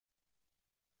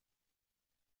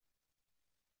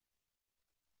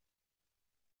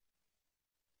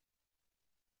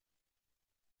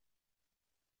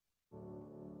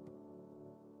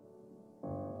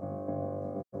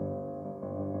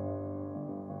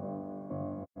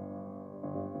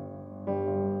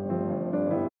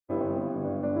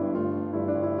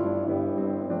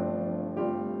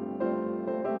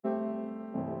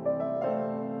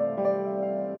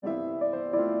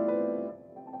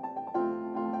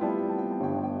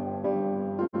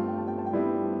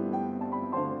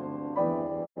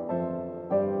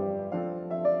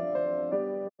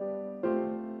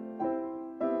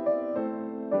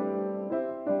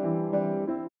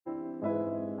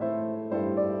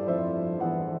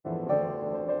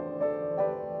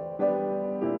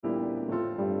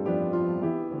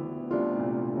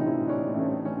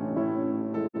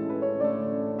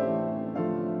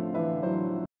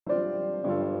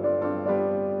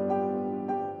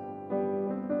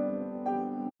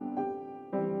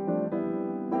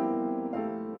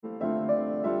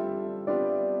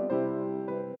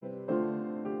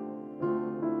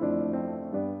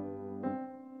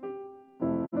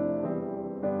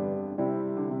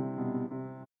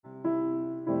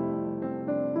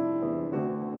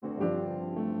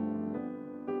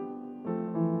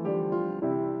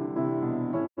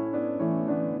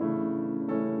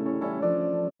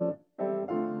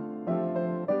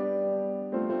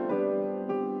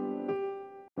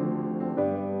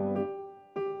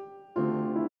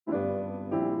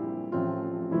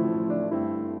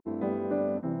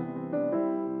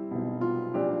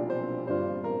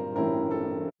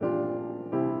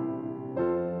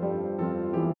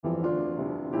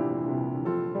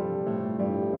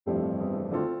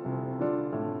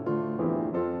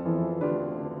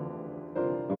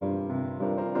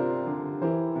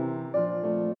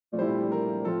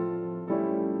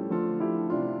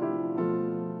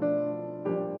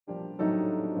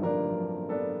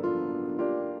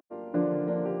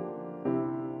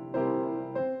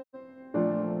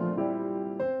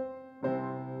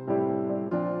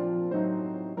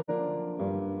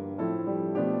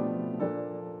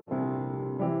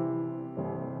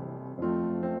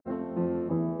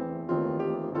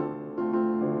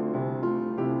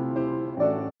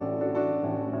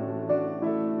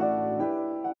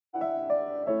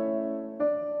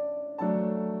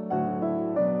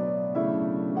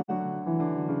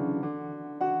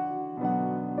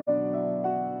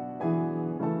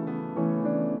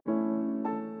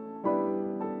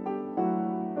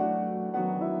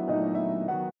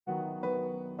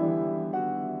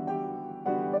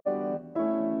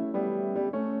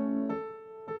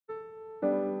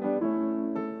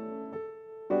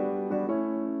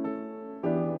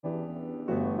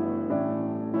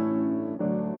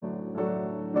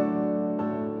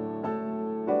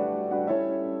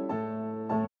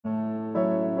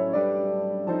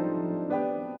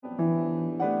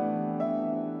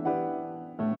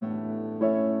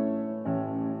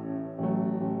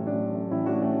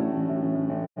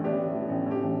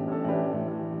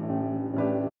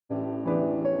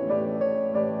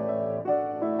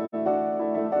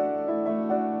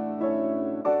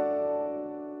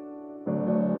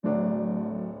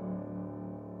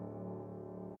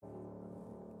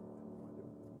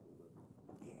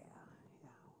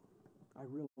I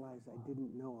realized I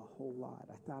didn't know a whole lot.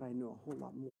 I thought I knew a whole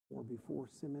lot more before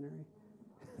seminary.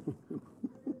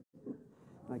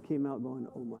 I came out going,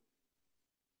 oh my.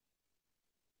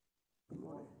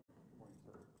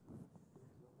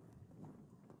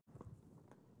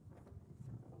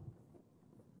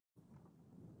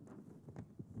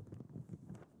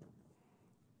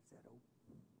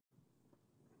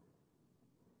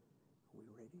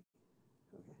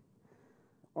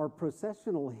 Our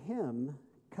processional hymn,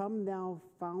 Come Thou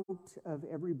Fount of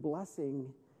Every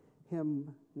Blessing,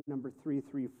 hymn number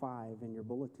 335 in your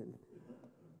bulletin.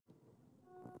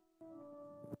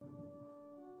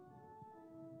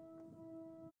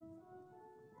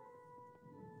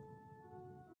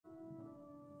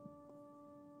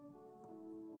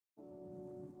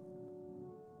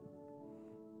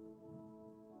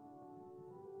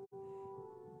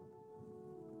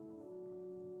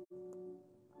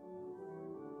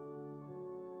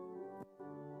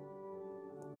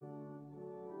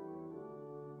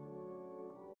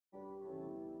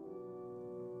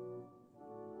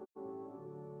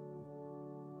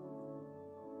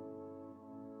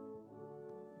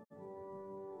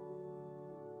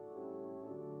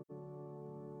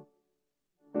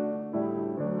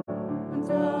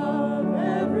 Of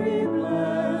every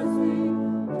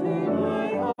blessing, train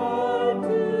my heart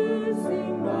to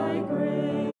sing thy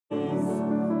grace.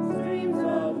 Streams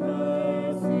of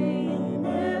mercy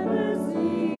never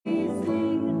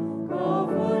ceasing, call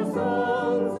for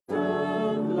songs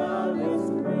of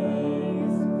loudest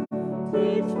praise.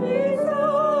 Teach me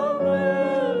some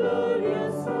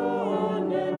melodious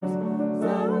sonnet,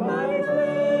 sung by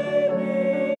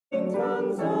flaming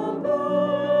tongues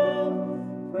above.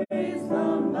 Praise the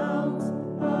mount,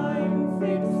 I'm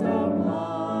fixed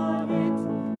upon it,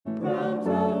 mount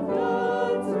of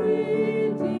God's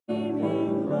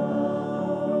redeeming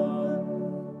love.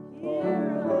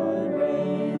 Here I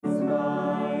raise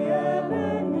my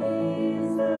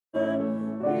Ebenezer,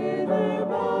 whither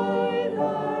by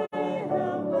thy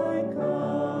help I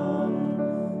come,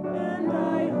 and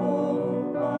I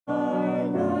hope by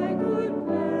thy good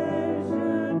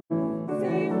pleasure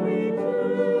safely to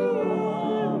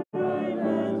right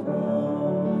at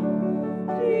home.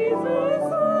 Jesus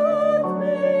sought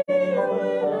me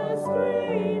when a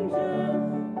stranger,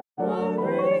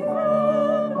 wandering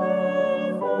from the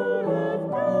fold of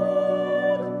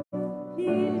God.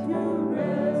 He to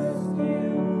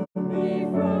rescue me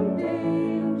from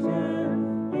danger,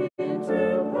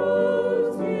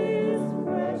 interposed his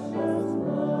precious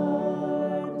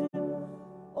blood.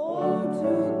 Oh,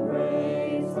 to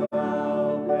grace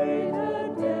thou greater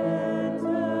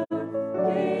debtor,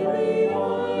 daily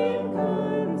I'm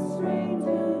constrained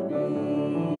to be.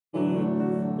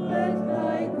 Let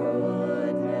thy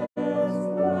goodness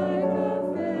like a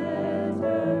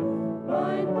fetter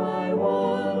bind my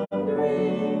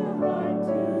wandering heart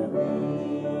to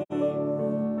thee.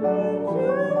 When to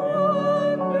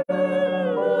wander,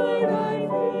 Lord, I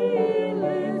feel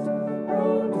it,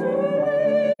 prone to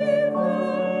leave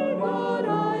thy God I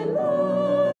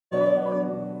love.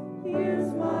 Here's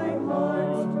my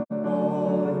heart,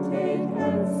 oh, take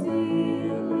and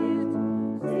seal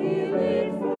it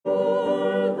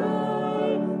for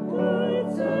thy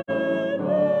words and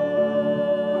love.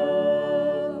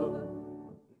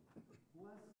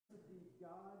 Blessed be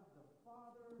God, the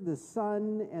Father, the Son,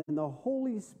 and the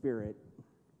Holy Spirit.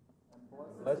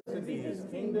 Blessed be his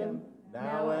kingdom,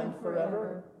 now and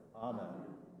forever. Amen.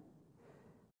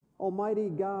 Almighty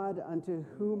God, unto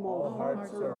whom all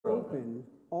hearts are open,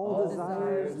 all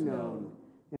desires known,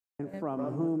 and from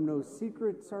whom no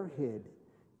secrets are hid,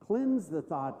 cleanse the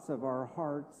thoughts of our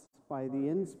hearts by the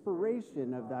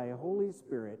inspiration of thy Holy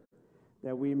Spirit,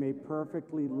 that we may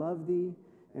perfectly love thee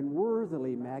and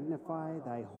worthily magnify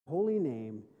thy holy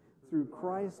name, through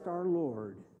Christ our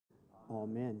Lord.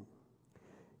 Amen.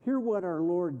 Hear what our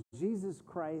Lord Jesus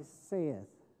Christ saith.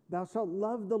 Thou shalt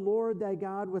love the Lord thy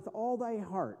God with all thy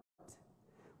heart,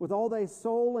 with all thy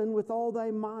soul, and with all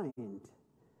thy mind.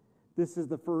 This is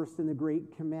the first and the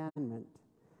great commandment.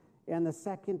 And the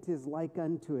second is like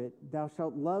unto it. Thou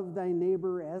shalt love thy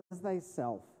neighbor as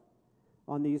thyself.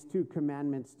 On these two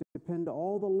commandments depend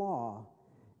all the law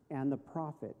and the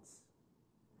prophets.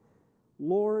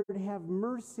 Lord, have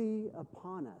mercy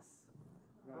upon us.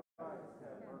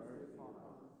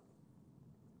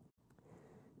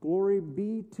 Glory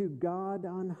be to God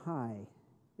on high,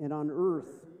 and on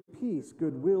earth peace,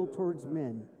 goodwill towards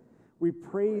men. We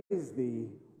praise thee,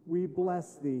 we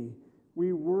bless thee,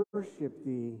 we worship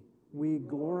thee, we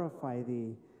glorify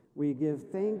thee, we give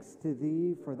thanks to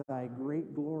thee for thy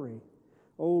great glory.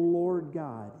 O Lord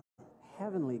God,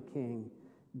 heavenly King,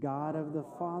 God of the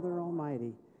Father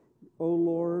Almighty, O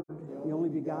Lord, the only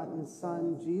begotten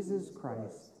Son, Jesus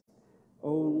Christ,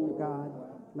 O God,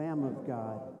 Lamb of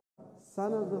God,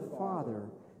 Son of the Father,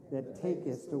 that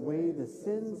takest away the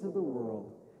sins of the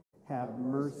world, have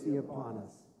mercy upon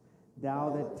us.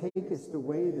 Thou that takest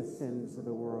away the sins of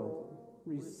the world,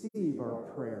 receive our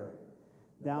prayer.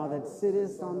 Thou that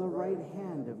sittest on the right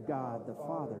hand of God the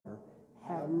Father,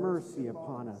 have mercy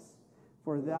upon us.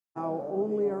 For thou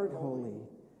only art holy,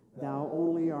 thou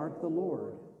only art the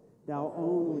Lord, thou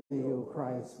only, O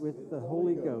Christ, with the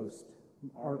Holy Ghost,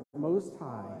 art most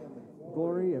high,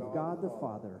 glory of God the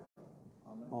Father.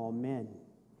 Amen.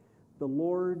 The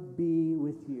Lord be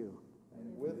with you.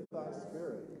 And with thy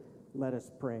spirit. Let us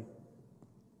pray.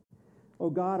 O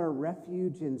God, our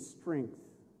refuge and strength,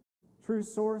 true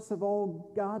source of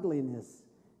all godliness,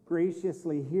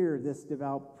 graciously hear this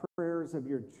devout prayers of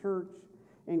your church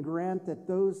and grant that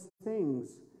those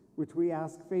things which we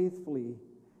ask faithfully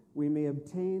we may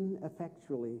obtain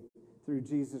effectually through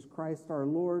Jesus Christ our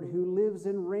Lord, who lives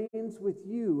and reigns with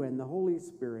you and the Holy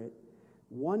Spirit,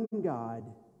 one God,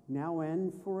 now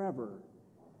and forever.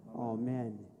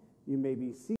 Amen. You may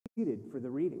be seated for the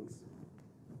readings.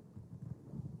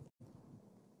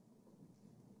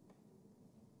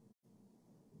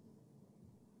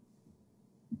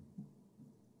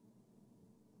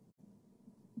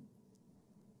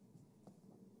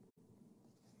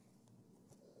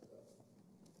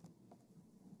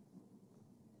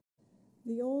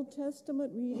 The Old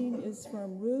Testament reading is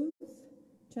from Ruth,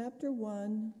 chapter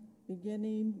 1,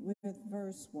 beginning with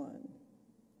verse 1.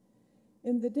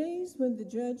 In the days when the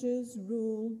judges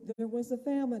ruled, there was a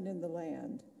famine in the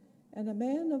land, and a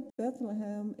man of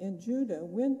Bethlehem in Judah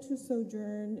went to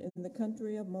sojourn in the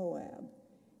country of Moab,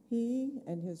 he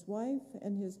and his wife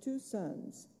and his 2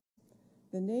 sons.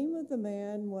 The name of the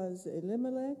man was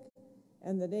Elimelech,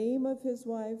 and the name of his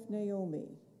wife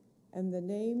Naomi. And the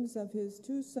names of his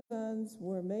 2 sons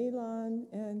were Mahlon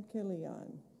and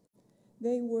Chilion.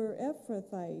 They were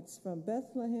Ephrathites from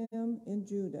Bethlehem in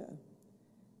Judah.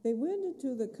 They went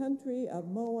into the country of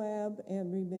Moab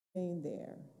and remained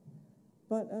there.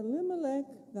 But Elimelech,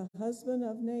 the husband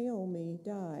of Naomi,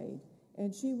 died,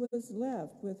 and she was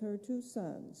left with her 2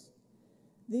 sons.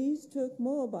 These took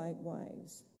Moabite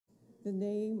wives. The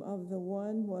name of the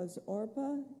one was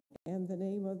Orpah, and the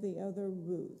name of the other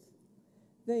Ruth.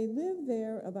 They lived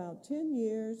there about 10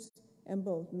 years, and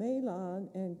both Mahlon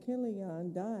and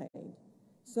Chilion died,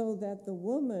 so that the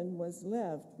woman was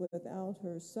left without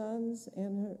her sons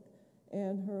and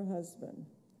her husband.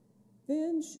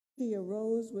 Then she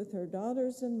arose with her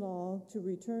daughters-in-law to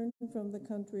return from the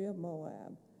country of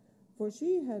Moab, for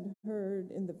she had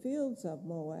heard in the fields of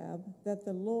Moab that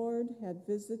the Lord had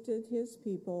visited his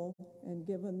people and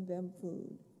given them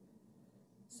food.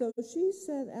 So she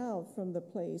set out from the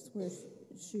place where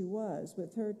she was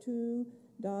with her 2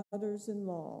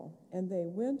 daughters-in-law, and they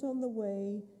went on the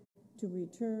way to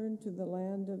return to the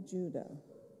land of Judah.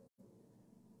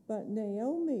 But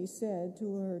Naomi said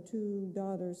to her 2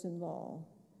 daughters-in-law,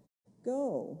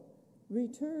 "Go,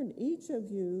 return each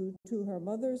of you to her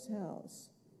mother's house.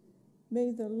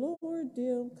 May the Lord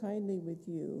deal kindly with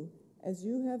you, as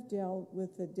you have dealt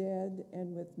with the dead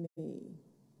and with me.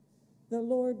 The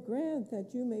Lord grant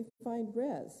that you may find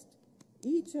rest,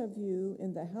 each of you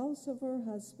in the house of her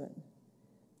husband."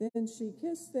 Then she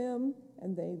kissed them,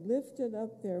 and they lifted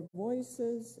up their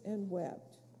voices and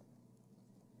wept.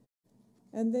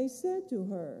 And they said to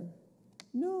her,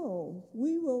 "No,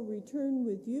 we will return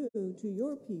with you to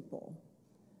your people."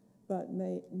 But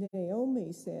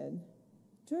Naomi said,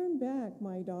 "Turn back,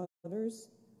 my daughters.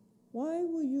 Why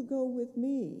will you go with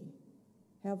me?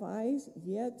 Have I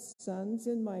yet sons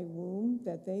in my womb,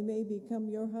 that they may become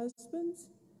your husbands?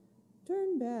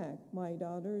 Turn back, my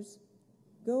daughters.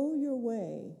 Go your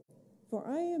way, for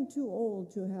I am too old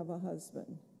to have a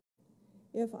husband.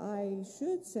 If I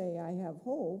should say I have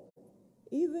hope,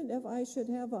 even if I should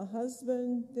have a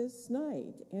husband this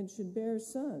night and should bear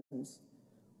sons,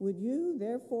 would you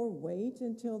therefore wait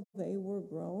until they were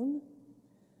grown?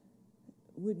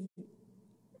 Would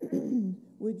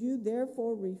you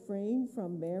therefore refrain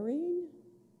from marrying?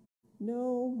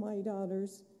 No, my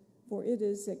daughters, for it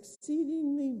is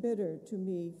exceedingly bitter to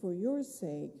me for your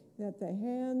sake that the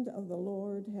hand of the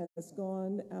Lord has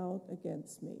gone out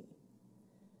against me."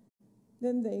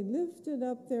 Then they lifted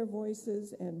up their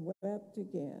voices and wept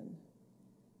again.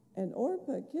 And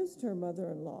Orpah kissed her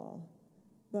mother-in-law,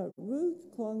 but Ruth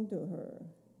clung to her.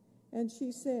 And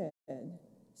she said,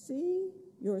 "See,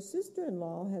 your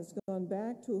sister-in-law has gone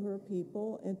back to her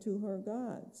people and to her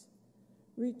gods.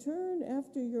 Return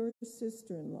after your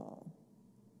sister-in-law."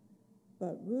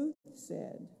 But Ruth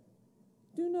said,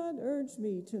 Do not urge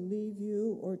me to leave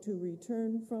you or to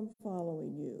return from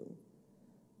following you.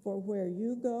 For where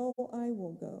you go, I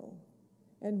will go,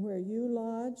 and where you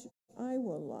lodge, I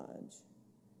will lodge.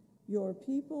 Your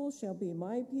people shall be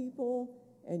my people,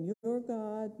 and your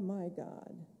God my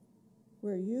God.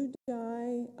 Where you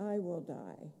die, I will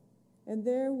die, and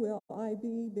there will I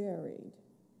be buried.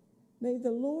 May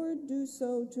the Lord do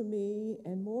so to me,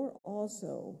 and more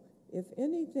also, if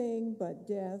anything but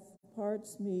death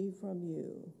parts me from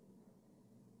you.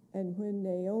 And when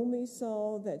Naomi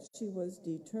saw that she was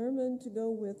determined to go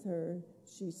with her,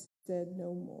 she said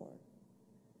no more.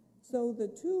 So the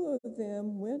two of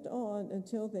them went on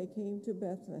until they came to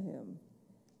Bethlehem.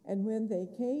 And when they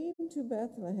came to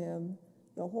Bethlehem,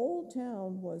 the whole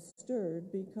town was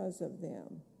stirred because of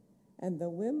them. And the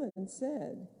women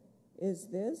said, "Is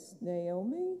this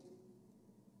Naomi?"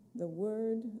 The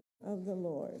word of the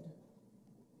Lord.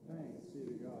 Thanks be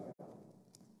to God.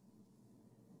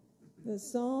 The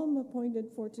psalm appointed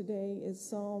for today is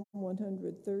Psalm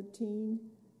 113,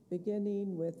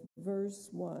 beginning with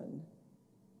verse 1.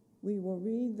 We will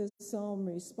read the psalm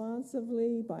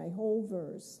responsively by whole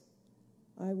verse.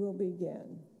 I will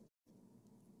begin.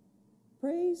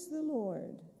 Praise the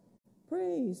Lord.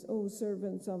 Praise, O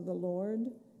servants of the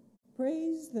Lord.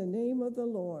 Praise the name of the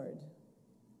Lord.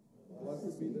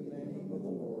 Blessed be the name of the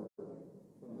Lord,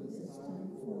 from this time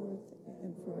Forth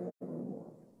and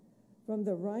forevermore. From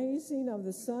the rising of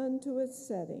the sun to its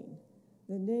setting,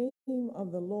 the name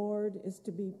of the Lord is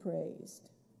to be praised.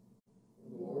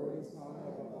 The Lord is high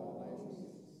above all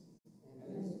nations,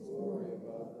 and his glory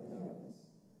above the heavens.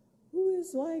 Who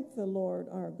is like the Lord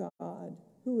our God,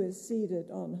 who is seated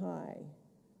on high?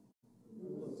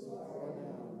 Who looks far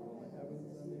down on the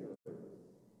heavens and the earth.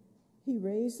 He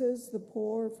raises the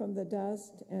poor from the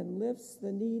dust and lifts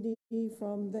the needy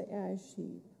from the ash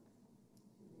heap.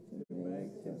 To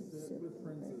make him sit with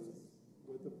princes,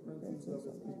 with the princes of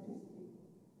his people.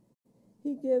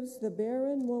 He gives the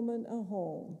barren woman a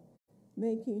home,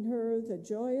 making her the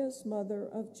joyous mother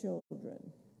of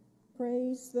children.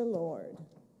 Praise the Lord.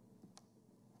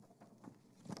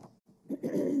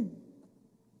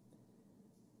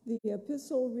 The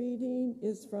epistle reading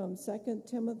is from 2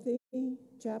 Timothy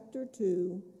chapter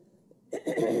 2,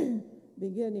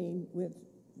 beginning with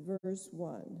verse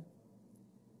 1.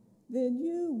 Then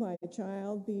you, my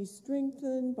child, be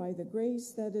strengthened by the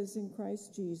grace that is in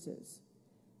Christ Jesus.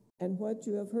 And what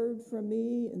you have heard from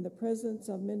me in the presence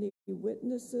of many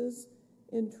witnesses,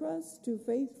 entrust to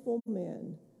faithful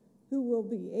men who will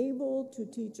be able to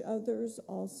teach others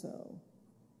also.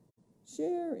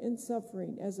 Share in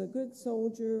suffering as a good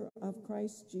soldier of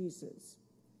Christ Jesus.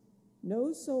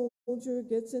 No soldier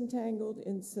gets entangled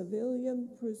in civilian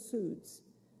pursuits,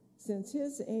 since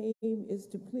his aim is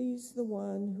to please the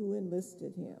one who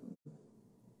enlisted him.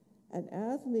 An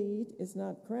athlete is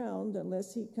not crowned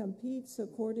unless he competes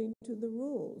according to the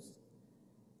rules.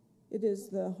 It is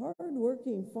the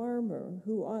hard-working farmer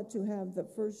who ought to have the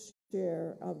first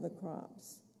share of the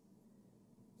crops.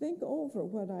 Think over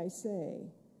what I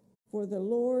say, for the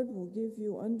Lord will give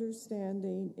you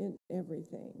understanding in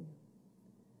everything.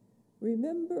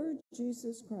 Remember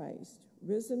Jesus Christ,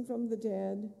 risen from the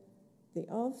dead, the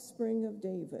offspring of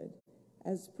David,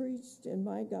 as preached in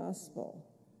my gospel,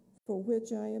 for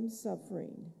which I am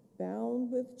suffering,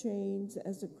 bound with chains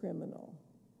as a criminal.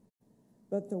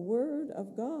 But the word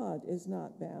of God is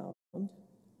not bound.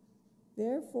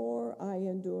 Therefore I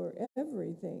endure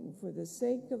everything for the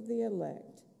sake of the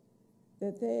elect,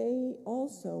 that they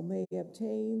also may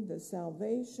obtain the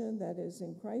salvation that is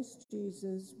in Christ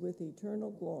Jesus with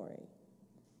eternal glory.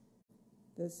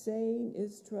 The saying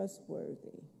is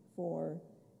trustworthy, for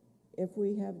if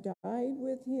we have died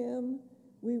with him,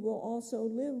 we will also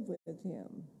live with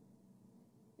him.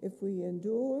 If we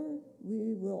endure,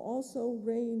 we will also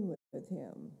reign with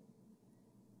him.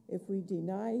 If we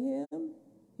deny him,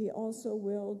 he also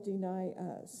will deny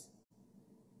us.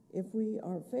 If we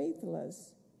are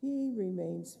faithless, he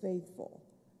remains faithful,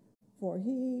 for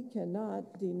he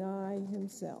cannot deny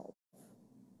himself.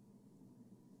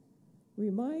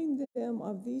 Remind them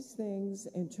of these things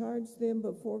and charge them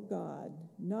before God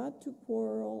not to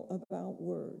quarrel about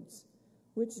words,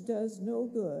 which does no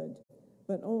good,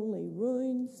 but only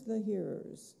ruins the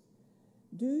hearers.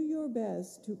 Do your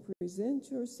best to present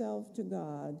yourself to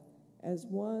God as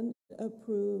one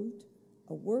approved,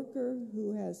 a worker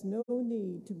who has no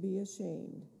need to be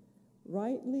ashamed,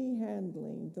 rightly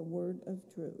handling the word of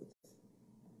truth.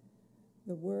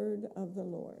 The word of the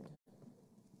Lord.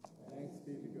 Thanks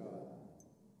be to God.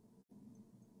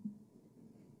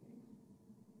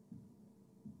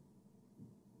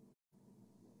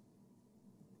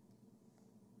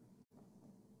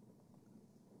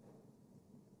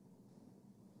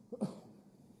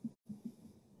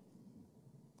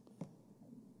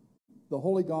 The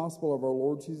Holy Gospel of our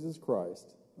Lord Jesus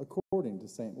Christ, according to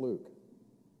St. Luke.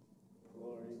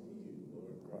 Glory to you,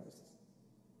 Lord Christ.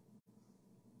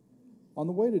 On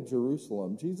the way to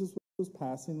Jerusalem, Jesus was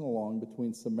passing along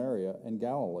between Samaria and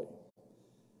Galilee.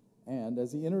 And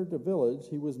as he entered a village,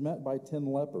 he was met by 10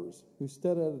 lepers, who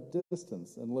stood at a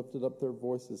distance and lifted up their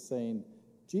voices, saying,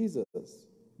 "Jesus,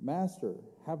 Master,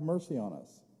 have mercy on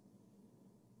us."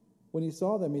 When he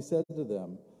saw them, he said to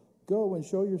them, "Go and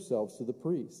show yourselves to the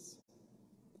priests."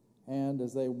 And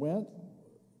as they went,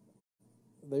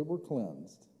 they were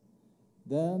cleansed.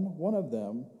 Then one of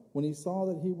them, when he saw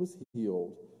that he was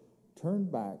healed,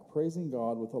 turned back, praising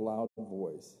God with a loud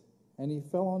voice. And he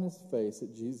fell on his face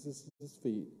at Jesus'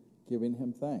 feet, giving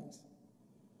him thanks.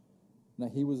 Now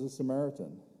he was a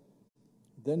Samaritan.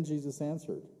 Then Jesus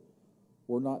answered,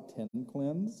 "Were not 10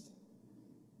 cleansed?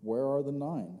 Where are the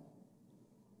 9?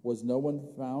 Was no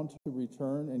one found to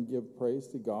return and give praise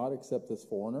to God except this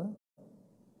foreigner?"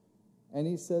 And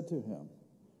he said to him,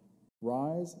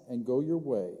 "Rise and go your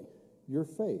way. Your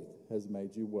faith has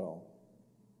made you well."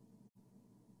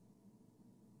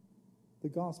 The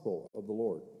Gospel of the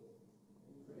Lord.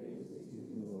 Praise to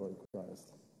you, Lord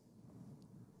Christ.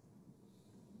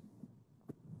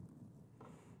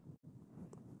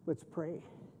 Let's pray.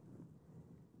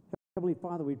 Heavenly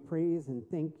Father, we praise and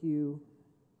thank you.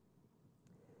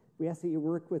 We ask that you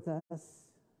work with us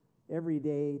every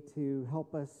day to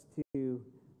help us to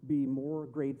be more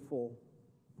grateful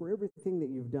for everything that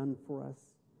you've done for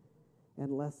us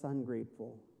and less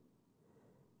ungrateful.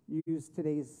 Use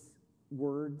today's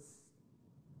words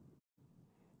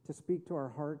to speak to our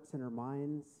hearts and our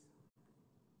minds,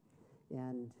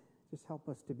 and just help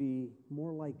us to be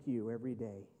more like you every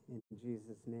day. In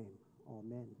Jesus' name,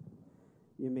 amen.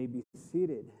 You may be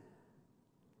seated.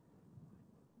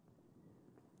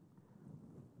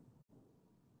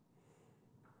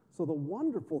 So the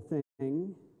wonderful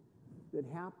thing that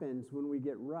happens when we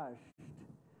get rushed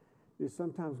is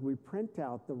sometimes we print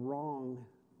out the wrong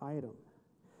item.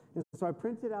 And so I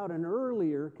printed out an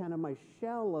earlier kind of my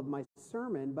shell of my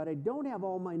sermon, but I don't have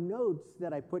all my notes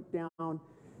that I put down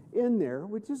in there,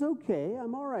 which is okay.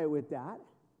 I'm all right with that.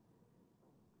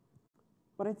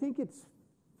 But I think it's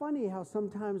funny how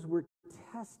sometimes we're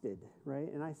tested, right?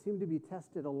 And I seem to be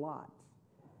tested a lot.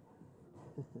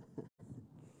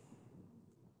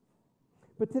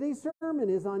 But today's sermon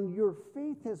is on "Your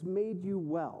faith has made you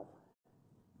well."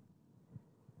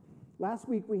 Last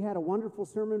week we had a wonderful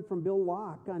sermon from Bill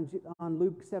Locke on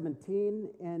Luke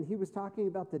 17, and he was talking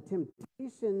about the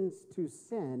temptations to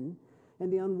sin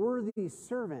and the unworthy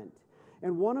servant.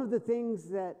 And one of the things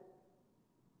that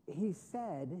he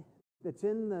said that's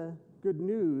in the Good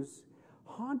News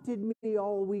haunted me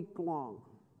all week long.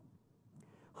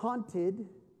 Haunted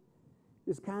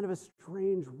is kind of a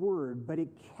strange word, but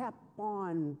it kept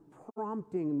on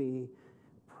prompting me,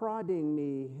 prodding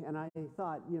me, and I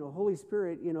thought, Holy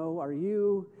Spirit, are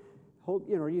you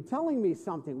telling me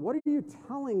something? What are you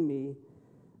telling me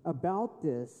about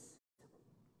this?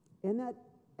 And that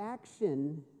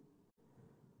action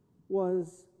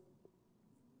was,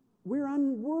 we're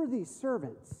unworthy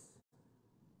servants.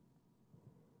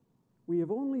 We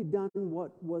have only done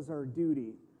what was our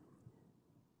duty.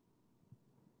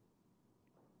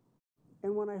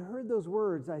 And when I heard those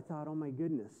words, I thought, oh my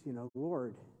goodness,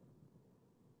 Lord,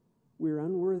 we're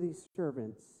unworthy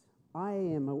servants. I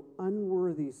am an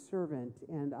unworthy servant,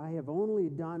 and I have only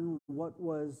done what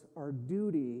was our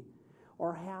duty,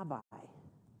 or have I?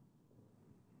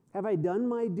 Have I done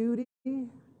my duty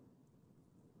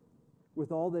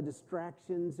with all the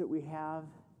distractions that we have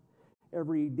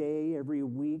every day, every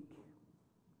week?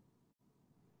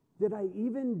 Did I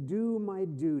even do my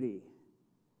duty?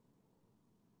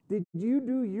 Did you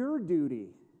do your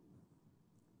duty?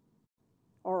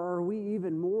 Or are we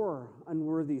even more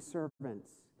unworthy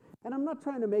servants? And I'm not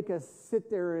trying to make us sit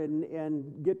there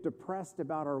and get depressed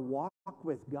about our walk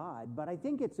with God, but I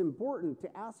think it's important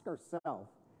to ask ourselves,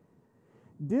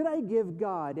 did I give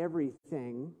God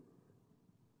everything?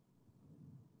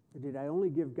 Or did I only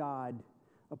give God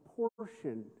a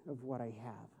portion of what I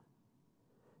have?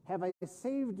 Have I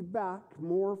saved back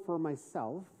more for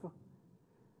myself?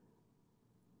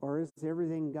 Or is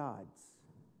everything God's?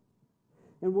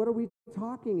 And what are we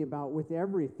talking about with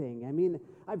everything? I mean,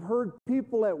 I've heard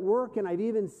people at work, and I've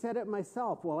even said it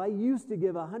myself. Well, I used to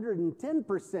give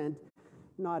 110%,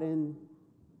 not in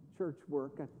church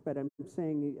work, but I'm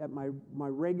saying at my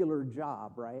regular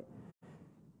job, right?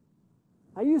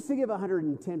 I used to give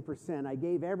 110%. I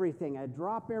gave everything. I'd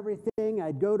drop everything.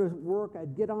 I'd go to work.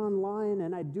 I'd get online,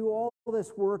 and I'd do all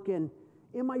this work. And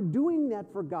am I doing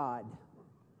that for God?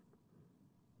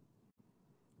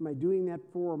 Am I doing that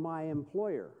for my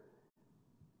employer?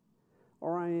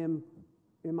 Or am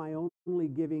I only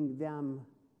giving them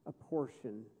a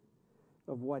portion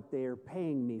of what they are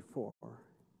paying me for?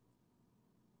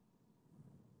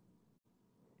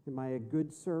 Am I a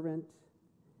good servant?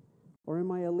 Or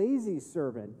am I a lazy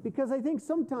servant? Because I think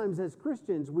sometimes as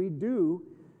Christians we do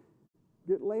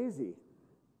get lazy.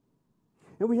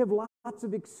 And we have lots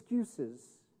of excuses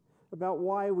about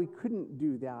why we couldn't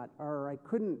do that, or I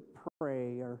couldn't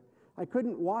pray, or I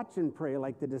couldn't watch and pray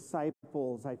like the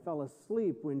disciples. I fell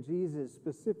asleep when Jesus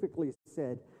specifically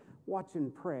said, watch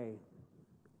and pray.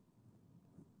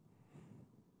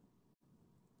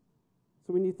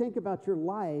 So when you think about your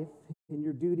life and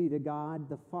your duty to God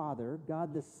the Father,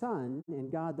 God the Son,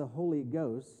 and God the Holy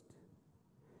Ghost,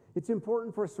 it's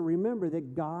important for us to remember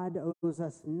that God owes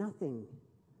us nothing.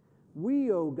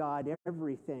 We owe God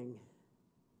everything.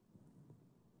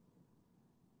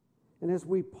 And as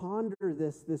we ponder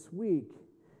this week,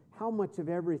 how much of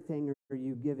everything are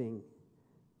you giving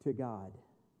to God?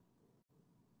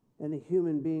 And the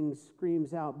human being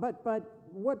screams out, but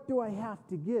what do I have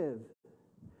to give?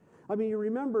 I mean, you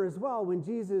remember as well when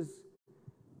Jesus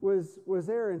was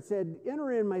there and said,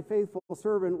 enter in, my faithful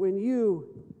servant, when you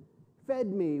fed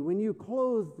me, when you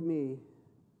clothed me,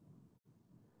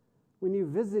 when you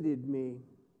visited me.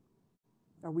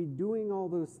 Are we doing all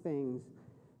those things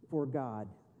for God?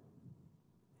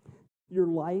 Your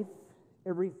life,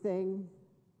 everything.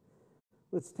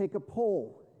 Let's take a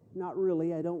poll. Not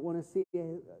really, I don't want to see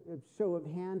a show of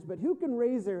hands, but who can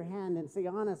raise their hand and say,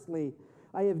 honestly,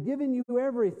 I have given you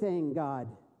everything, God.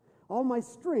 All my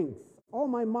strength, all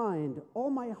my mind,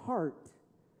 all my heart,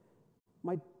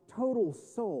 my total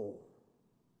soul.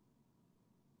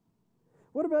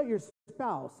 What about your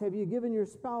spouse? Have you given your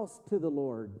spouse to the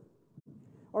Lord?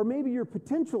 Or maybe your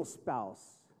potential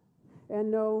spouse.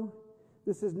 And no,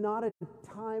 this is not a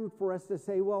time for us to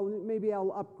say, well, maybe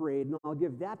I'll upgrade and I'll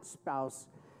give that spouse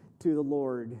to the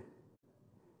Lord.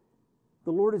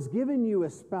 The Lord has given you a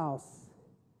spouse,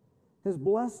 has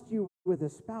blessed you with a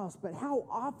spouse, but how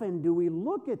often do we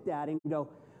look at that and go,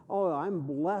 oh, I'm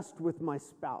blessed with my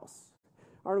spouse?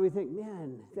 Or do we think,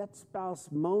 man, that spouse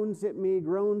moans at me,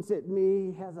 groans at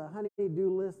me, has a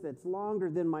honey-do list that's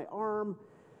longer than my arm,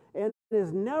 and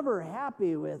is never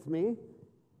happy with me?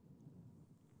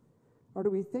 Or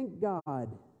do we thank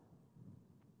God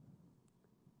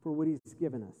for what He's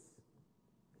given us?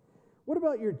 What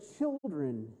about your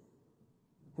children?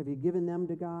 Have you given them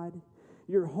to God?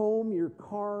 Your home, your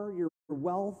car, your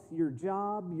wealth, your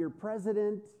job, your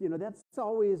president, that's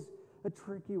always a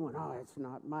tricky one. Oh, it's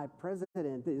not my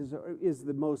president is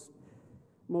the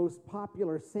most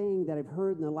popular saying that I've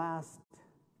heard in the last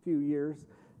few years.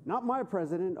 Not my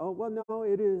president. Oh, well, no,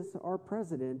 it is our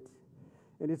president.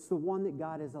 And it's the one that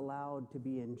God has allowed to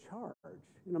be in charge.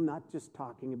 And I'm not just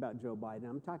talking about Joe Biden.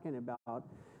 I'm talking about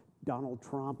Donald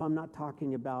Trump. I'm not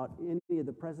talking about any of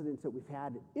the presidents that we've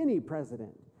had, any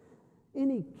president,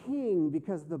 any king,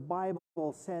 because the Bible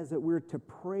says that we're to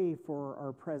pray for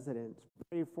our president,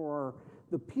 pray for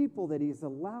the people that He's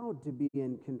allowed to be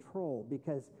in control,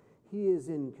 because He is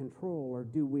in control. Or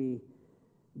do we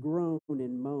groan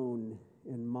and moan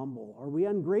and mumble? Are we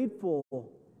ungrateful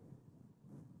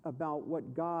about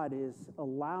what God is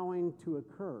allowing to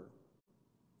occur?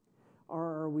 Or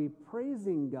are we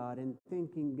praising God and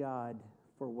thanking God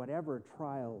for whatever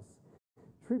trials,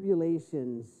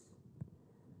 tribulations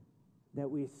that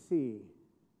we see?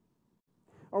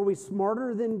 Are we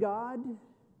smarter than God?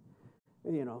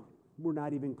 We're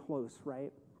not even close,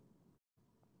 right?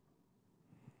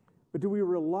 But do we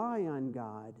rely on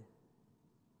God?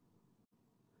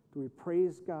 Do we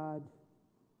praise God?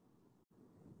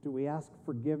 Do we ask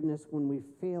forgiveness when we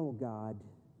fail God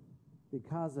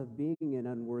because of being an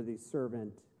unworthy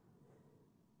servant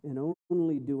and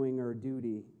only doing our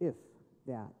duty, if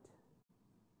that?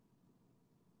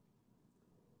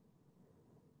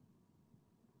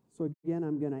 So again,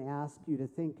 I'm going to ask you to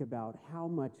think about how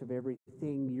much of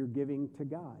everything you're giving to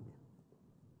God.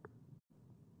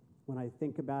 When I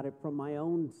think about it from my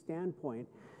own standpoint,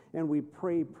 and we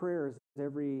pray prayers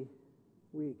every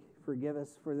week, forgive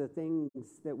us for the things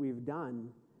that we've done.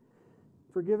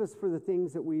 Forgive us for the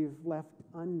things that we've left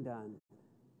undone.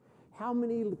 How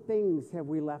many things have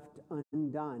we left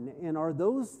undone? And are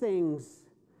those things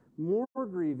more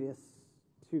grievous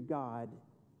to God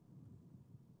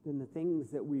than the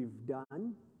things that we've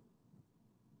done?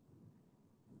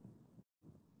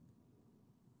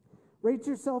 Rate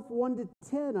yourself 1 to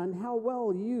 10 on how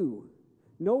well you,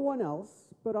 no one else,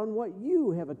 but on what you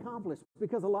have accomplished.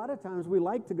 Because a lot of times we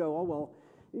like to go, oh, well,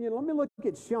 let me look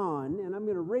at Sean, and I'm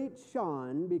going to rate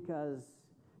Sean because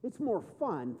it's more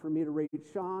fun for me to rate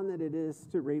Sean than it is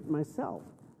to rate myself.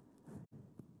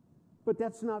 But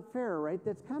that's not fair, right?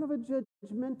 That's kind of a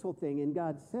judgmental thing. And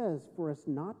God says for us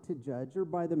not to judge, or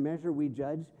by the measure we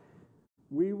judge,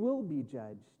 we will be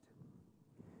judged.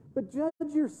 But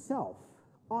judge yourself,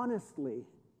 honestly.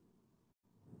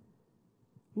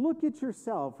 Look at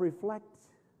yourself, reflect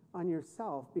on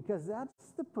yourself, because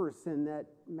that's the person that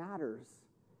matters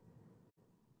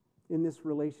in this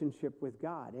relationship with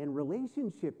God. And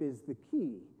relationship is the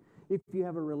key. If you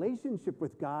have a relationship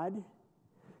with God,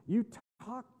 you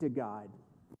talk to God.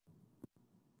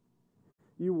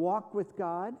 You walk with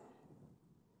God,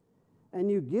 and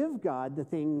you give God the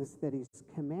things that He's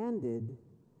commanded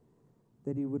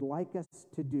that He would like us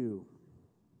to do.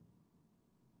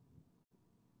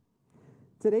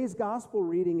 Today's gospel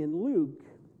reading in Luke,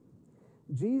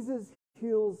 Jesus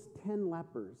heals 10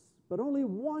 lepers, but only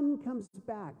one comes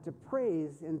back to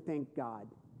praise and thank God.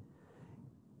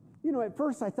 You know, at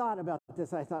first I thought about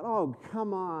this. I thought, oh,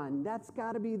 come on. That's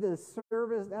got to be the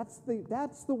service.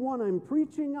 That's the one I'm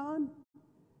preaching on.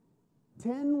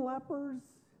 10 lepers.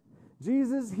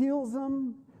 Jesus heals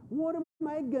them. What am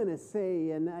I going to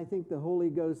say? And I think the Holy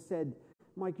Ghost said,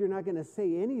 Mike, you're not going to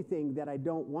say anything that I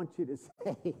don't want you to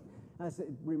say. I said,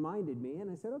 it reminded me, and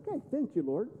I said, okay, thank you,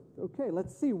 Lord. Okay,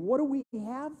 let's see. What do we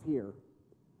have here?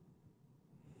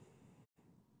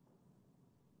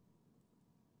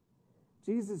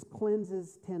 Jesus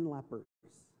cleanses 10 lepers.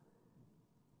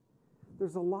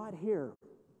 There's a lot here.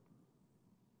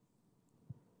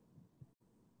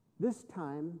 This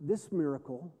time, this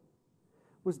miracle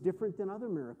was different than other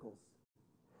miracles.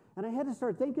 And I had to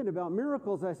start thinking about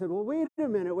miracles. I said, well, wait a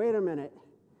minute.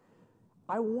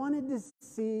 I wanted to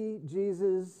see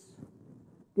Jesus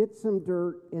get some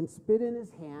dirt and spit in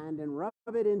his hand and rub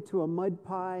it into a mud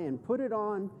pie and put it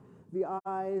on the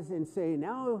eyes and say,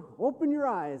 now open your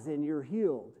eyes and you're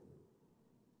healed.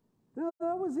 Now,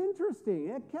 that was interesting.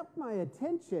 It kept my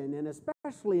attention, and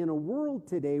especially in a world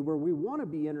today where we want to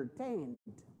be entertained.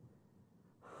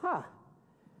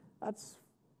 That's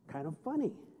kind of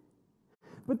funny.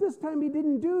 But this time he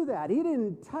didn't do that. He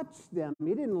didn't touch them.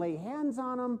 He didn't lay hands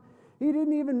on them. He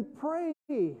didn't even pray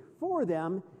for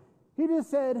them. He just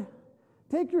said,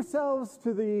 take yourselves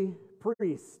to the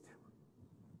priest.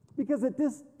 Because at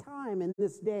this time, in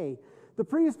this day, the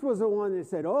priest was the one that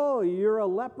said, oh, you're a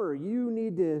leper. You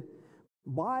need to,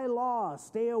 by law,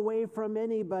 stay away from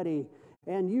anybody.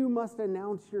 And you must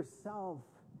announce yourself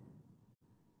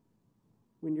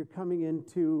when you're coming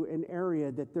into an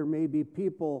area that there may be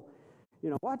people,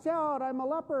 watch out, I'm a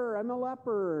leper.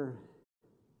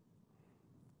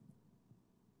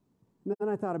 And then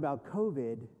I thought about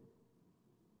COVID.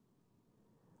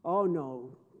 Oh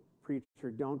no, preacher,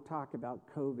 don't talk about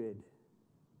COVID.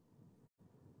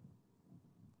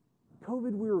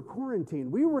 COVID, we were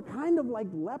quarantined. We were kind of like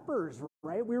lepers,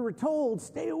 right? We were told,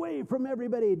 stay away from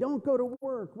everybody. Don't go to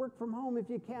work. Work from home if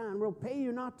you can. We'll pay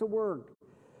you not to work.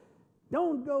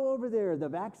 Don't go over there. The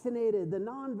vaccinated, the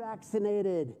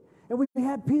non-vaccinated. And we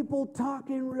had people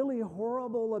talking really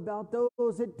horrible about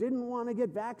those that didn't want to get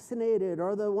vaccinated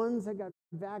or the ones that got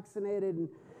vaccinated. And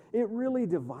it really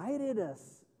divided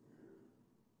us.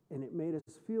 And it made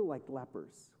us feel like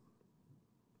lepers.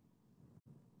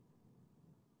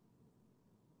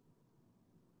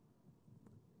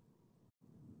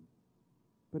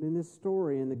 But in this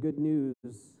story, in the good news,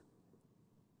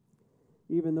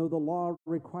 even though the law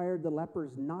required the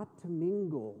lepers not to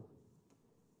mingle,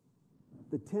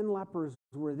 the 10 lepers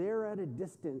were there at a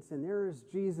distance, and there is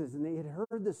Jesus, and they had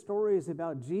heard the stories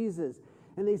about Jesus,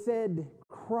 and they said,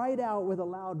 cried out with a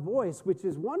loud voice, which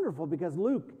is wonderful because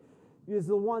Luke is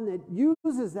the one that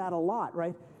uses that a lot,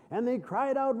 right? And they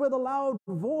cried out with a loud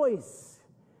voice,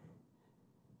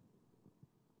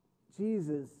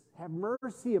 Jesus, have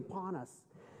mercy upon us.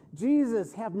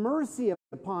 Jesus, have mercy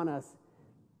upon us.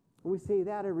 And we say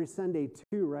that every Sunday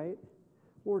too, right?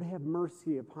 Lord, have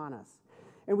mercy upon us.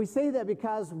 And we say that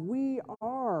because we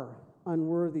are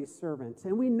unworthy servants.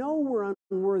 And we know we're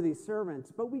unworthy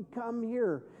servants, but we come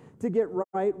here to get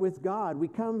right with God. We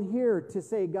come here to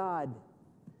say, God,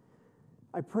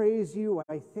 I praise you,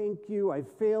 I thank you, I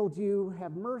failed you,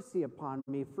 have mercy upon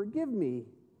me, forgive me.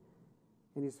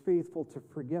 And he's faithful to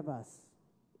forgive us.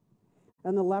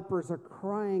 And the lepers are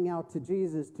crying out to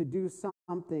Jesus to do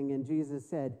something, and Jesus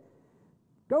said,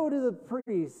 go to the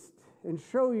priest and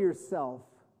show yourself.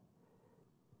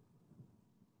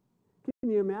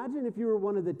 Can you imagine if you were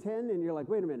one of the 10 and you're like,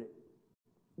 wait a minute,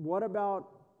 what about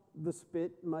the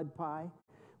spit mud pie?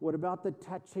 What about the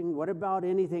touching? What about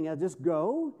anything? I'll just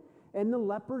go. And the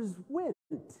lepers went.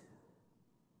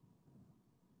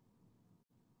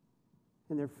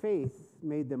 And their faith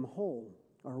made them whole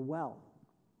or well.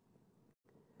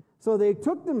 So they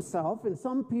took themselves, and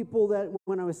some people that,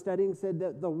 when I was studying, said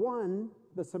that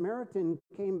the Samaritan,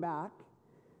 came back,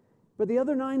 but the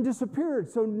other 9 disappeared.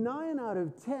 So 9 out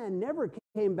of 10 never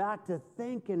came back to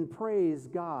thank and praise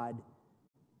God.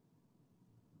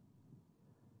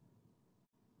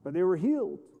 But they were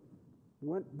healed,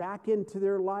 went back into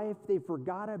their life they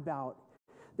forgot about.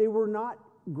 They were not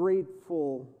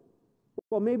grateful.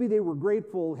 Well, maybe they were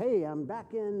grateful, hey, I'm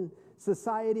back in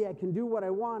society, I can do what I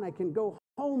want, I can go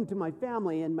home to my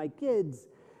family and my kids,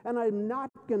 and I'm not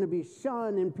going to be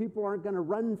shunned, and people aren't going to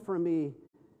run from me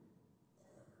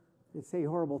and say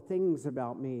horrible things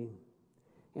about me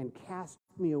and cast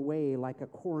me away like a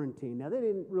quarantine. Now, they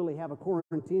didn't really have a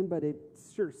quarantine, but it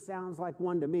sure sounds like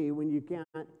one to me when you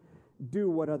can't do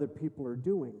what other people are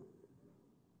doing.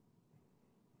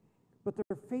 But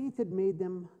their faith had made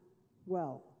them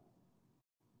well.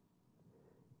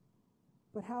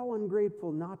 But how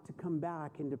ungrateful not to come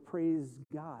back and to praise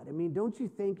God. I mean, don't you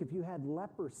think if you had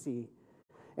leprosy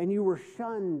and you were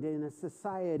shunned in a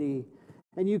society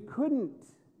and you couldn't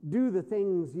do the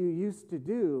things you used to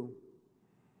do,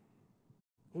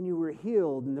 and you were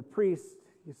healed, and the priest,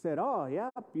 you said, oh,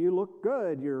 yep, you look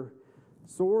good, your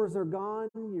sores are gone,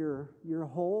 you're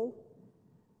whole,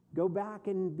 go back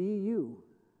and be you.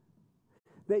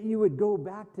 That you would go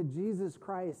back to Jesus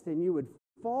Christ and you would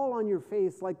fall on your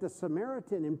face like the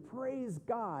Samaritan and praise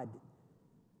God.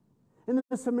 And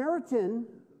the Samaritan,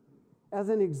 as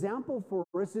an example for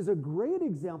us, is a great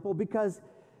example because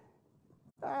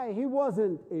he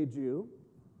wasn't a Jew.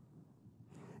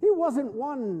 He wasn't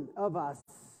one of us.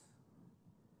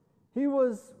 He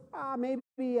was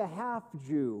maybe a half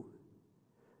Jew.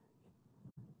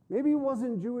 Maybe he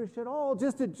wasn't Jewish at all,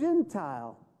 just a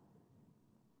Gentile.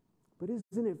 But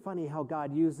isn't it funny how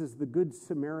God uses the Good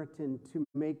Samaritan to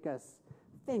make us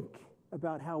think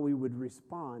about how we would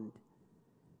respond?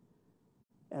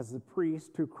 As the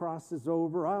priest who crosses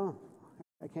over, oh,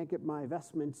 I can't get my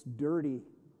vestments dirty.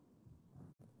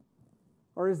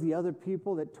 Or as the other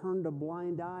people that turned a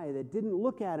blind eye, that didn't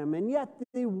look at him, and yet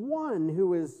the one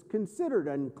who is considered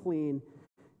unclean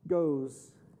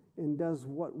goes and does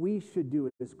what we should do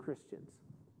as Christians.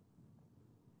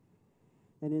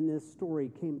 And in this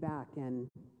story came back and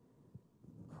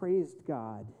praised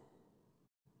God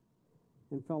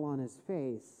and fell on his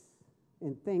face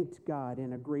and thanked God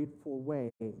in a grateful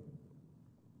way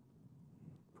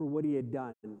for what he had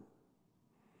done.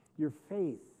 Your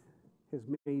faith has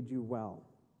made you well.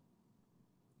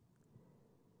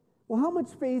 Well, how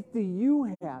much faith do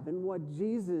you have in what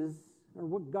Jesus or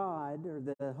what God or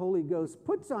the Holy Ghost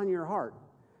puts on your heart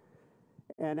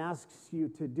and asks you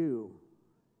to do?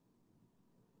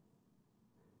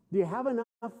 Do you have enough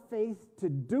faith to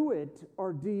do it,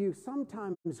 or do you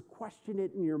sometimes question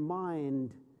it in your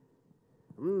mind?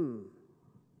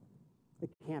 It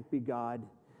can't be God.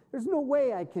 There's no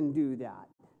way I can do that.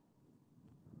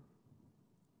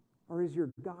 Or is your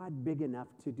God big enough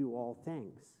to do all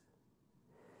things?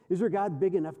 Is your God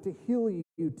big enough to heal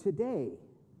you today?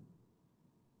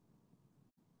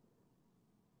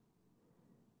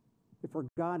 If our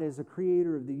God is a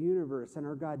creator of the universe and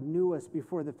our God knew us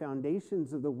before the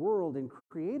foundations of the world and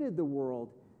created the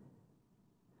world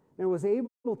and was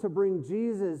able to bring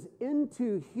Jesus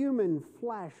into human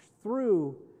flesh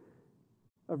through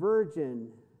a virgin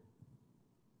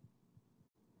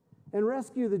and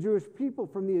rescue the Jewish people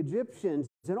from the Egyptians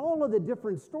and all of the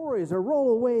different stories, or roll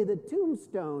away the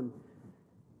tombstone,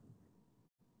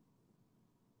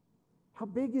 how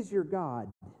big is your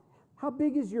God? How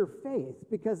big is your faith?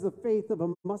 Because the faith of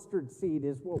a mustard seed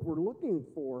is what we're looking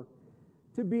for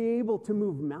to be able to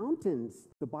move mountains,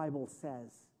 the Bible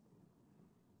says.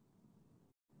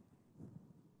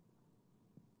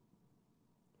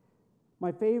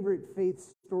 My favorite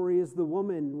faith story is the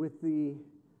woman with the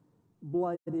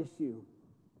blood issue.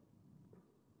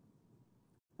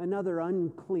 Another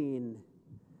unclean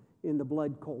in the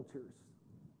blood cultures.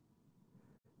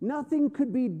 Nothing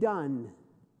could be done.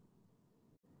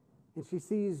 And she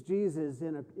sees Jesus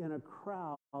in a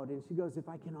crowd, and she goes, if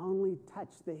I can only touch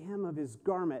the hem of his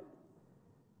garment,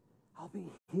 I'll be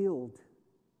healed.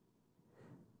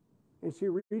 And she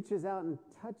reaches out and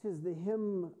touches the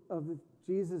hem of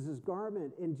Jesus'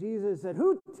 garment, and Jesus said,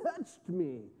 who touched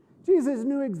me? Jesus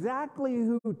knew exactly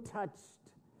who touched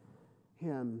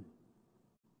him.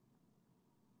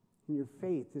 And your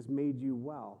faith has made you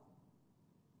well.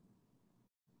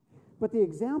 But the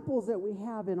examples that we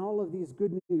have in all of these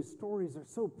good news stories are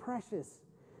so precious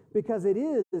because it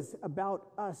is about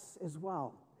us as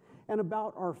well and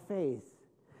about our faith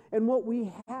and what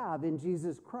we have in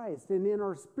Jesus Christ and in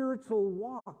our spiritual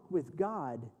walk with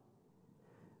God.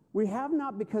 We have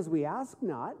not because we ask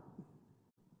not.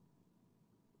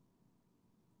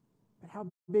 how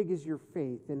big is your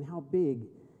faith, and how big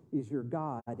is your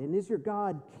God? And is your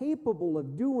God capable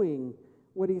of doing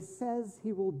what he says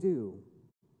he will do?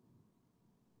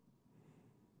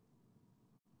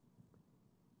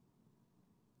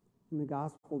 In the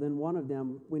gospel, then one of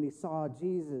them, when he saw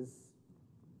Jesus,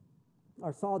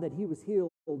 or saw that he was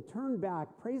healed, turned back,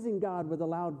 praising God with a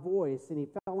loud voice, and he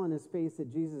fell on his face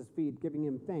at Jesus' feet, giving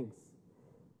him thanks.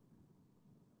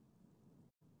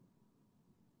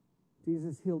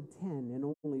 Jesus healed 10,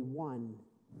 and only one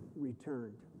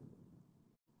returned.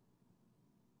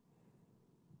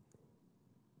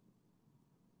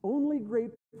 Only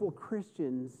grateful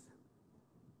Christians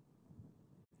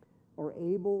are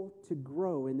able to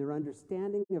grow in their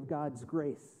understanding of God's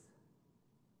grace.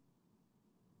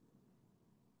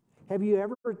 Have you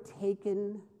ever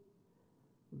taken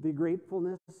the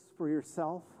gratefulness for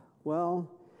yourself? Well,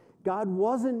 God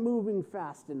wasn't moving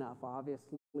fast enough.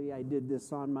 Obviously, I did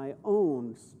this on my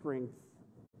own strength,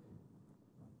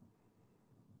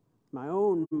 my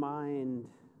own mind,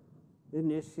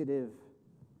 initiative.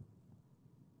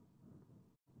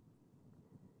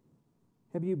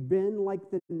 Have you been like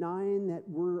the 9 that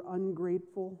were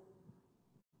ungrateful?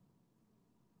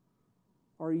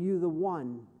 Or are you the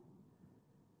one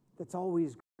that's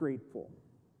always grateful?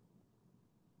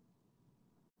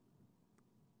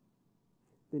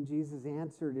 Then Jesus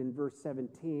answered in verse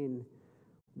 17,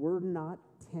 "Were not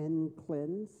 10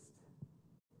 cleansed?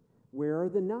 Where are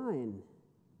the 9?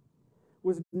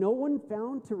 Was no one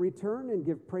found to return and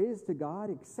give praise to God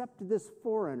except this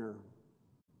foreigner?"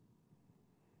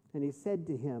 And he said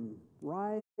to him,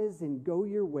 "Rise and go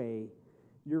your way.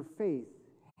 Your faith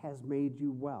has made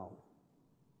you well."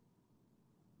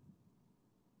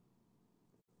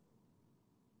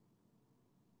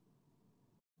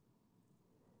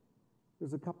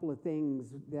 There's a couple of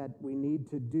things that we need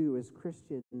to do as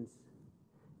Christians,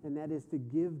 and that is to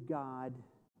give God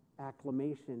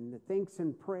acclamation, the thanks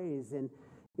and praise. And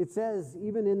it says,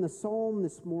 even in the psalm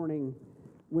this morning,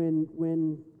 when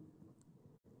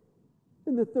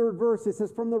in the 3rd verse, it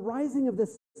says, "From the rising of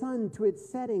the sun to its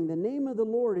setting, the name of the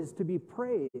Lord is to be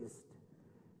praised."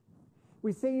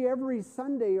 We say every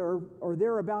Sunday or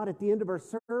thereabout at the end of our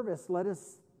service, let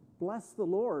us bless the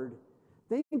Lord.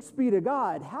 Thanks be to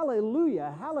God.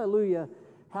 Hallelujah, hallelujah,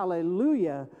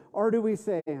 hallelujah. Or do we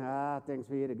say, thanks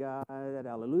be to God,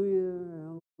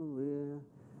 hallelujah, hallelujah,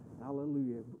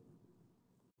 hallelujah.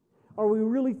 Are we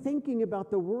really thinking about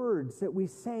the words that we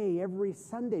say every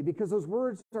Sunday? Because those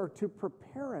words are to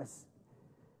prepare us,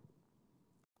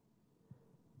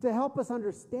 to help us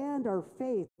understand our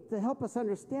faith, to help us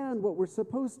understand what we're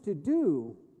supposed to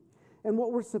do and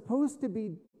what we're supposed to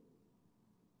be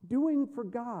doing for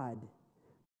God,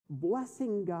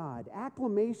 blessing God,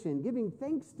 acclamation, giving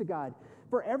thanks to God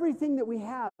for everything that we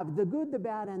have, the good, the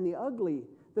bad, and the ugly,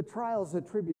 the trials, the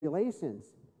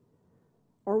tribulations.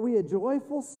 Are we a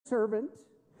joyful servant?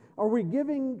 Are we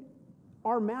giving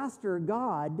our master,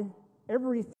 God,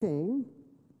 everything?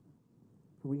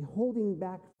 Are we holding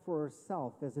back for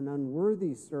ourselves as an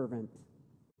unworthy servant?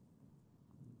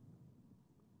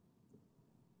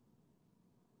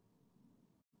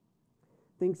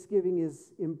 Thanksgiving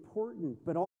is important,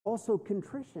 but also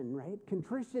contrition, right?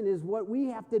 Contrition is what we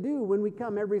have to do when we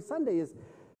come every Sunday, is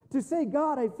to say,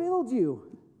 "God, I failed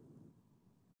you.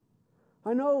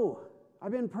 I know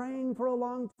I've been praying for a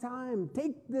long time.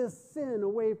 Take this sin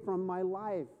away from my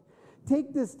life.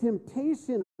 Take this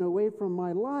temptation away from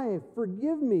my life.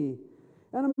 Forgive me,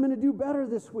 and I'm going to do better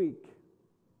this week."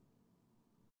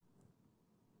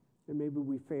 And maybe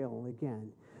we fail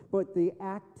again. But the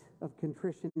act of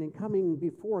contrition and coming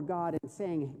before God and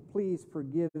saying, "Please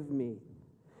forgive me."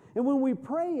 And when we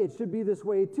pray, it should be this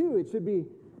way too. It should be,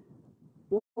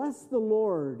 "Bless the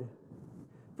Lord.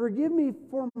 Forgive me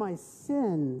for my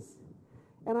sins.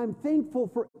 And I'm thankful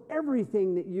for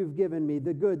everything that you've given me,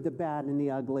 the good, the bad, and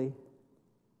the ugly."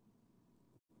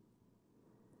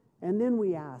 And then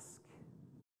we ask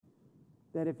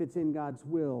that if it's in God's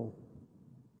will,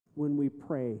 when we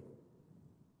pray,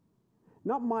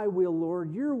 "Not my will,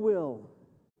 Lord, your will.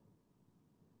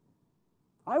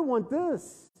 I want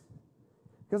this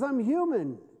because I'm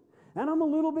human and I'm a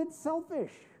little bit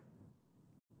selfish."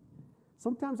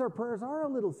 Sometimes our prayers are a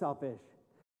little selfish.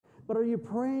 But are you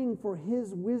praying for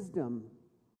His wisdom?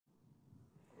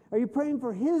 Are you praying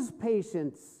for His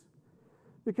patience?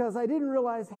 Because I didn't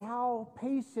realize how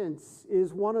patience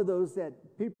is one of those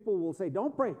that people will say,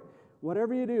 "Don't pray.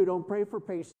 Whatever you do, don't pray for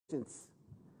patience."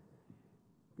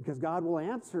 Because God will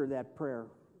answer that prayer.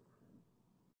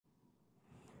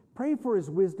 Pray for His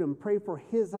wisdom. Pray for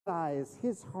His eyes,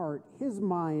 His heart, His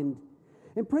mind.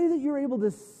 And pray that you're able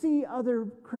to see other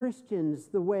Christians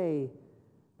the way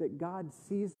that God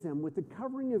sees them with the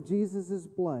covering of Jesus'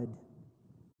 blood.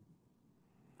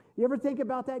 You ever think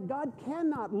about that? God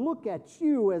cannot look at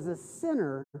you as a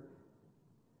sinner,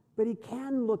 but he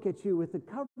can look at you with the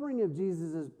covering of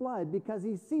Jesus' blood because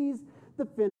he sees the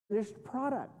finished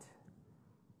product.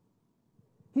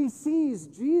 He sees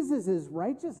Jesus'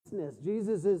 righteousness,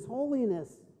 Jesus'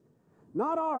 holiness,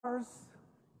 not ours,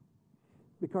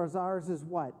 because ours is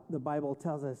what? The Bible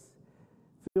tells us,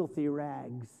 filthy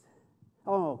rags.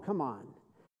 Oh, come on.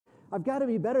 I've got to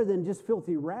be better than just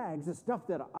filthy rags, the stuff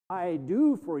that I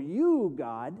do for you,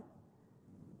 God.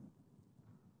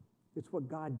 It's what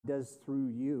God does through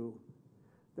you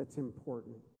that's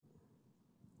important.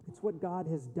 It's what God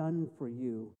has done for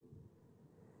you.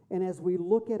 And as we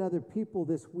look at other people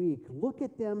this week, look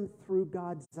at them through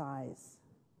God's eyes.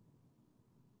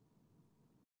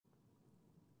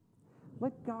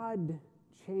 Let God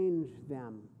change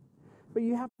them. But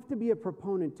you have to be a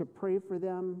proponent to pray for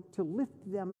them, to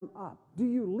lift them up. Do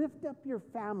you lift up your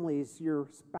families, your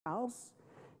spouse?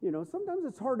 You know, sometimes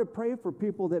it's hard to pray for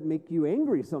people that make you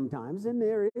angry sometimes, and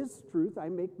there is truth. I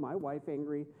make my wife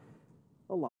angry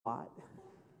a lot.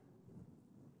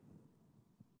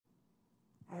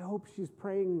 I hope she's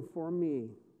praying for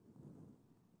me.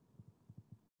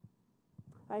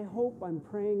 I hope I'm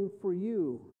praying for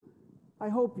you. I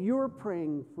hope you're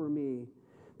praying for me.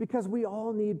 Because we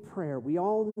all need prayer. We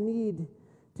all need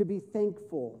to be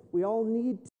thankful. We all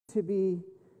need to be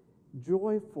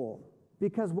joyful.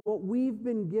 Because what we've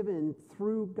been given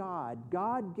through God,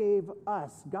 God gave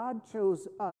us. God chose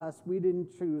us. We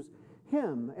didn't choose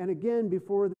him. And again,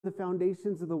 before the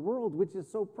foundations of the world, which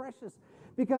is so precious.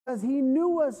 Because he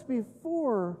knew us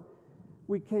before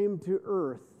we came to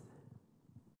earth.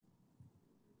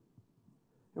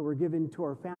 And we're given to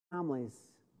our families.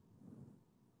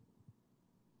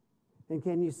 And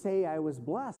can you say, I was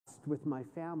blessed with my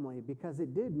family, because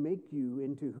it did make you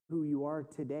into who you are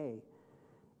today.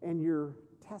 And your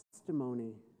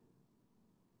testimony,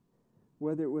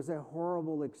 whether it was a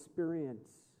horrible experience,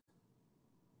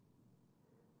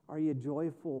 are you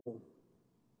joyful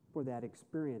for that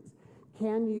experience?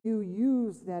 Can you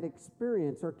use that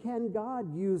experience, or can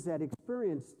God use that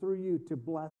experience through you to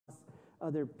bless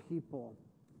other people?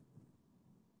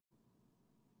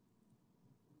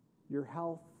 Your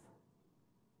health,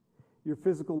 your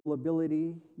physical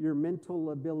ability, your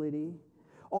mental ability,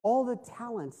 all the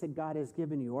talents that God has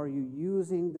given you, are you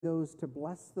using those to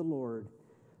bless the Lord?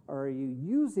 Or are you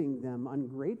using them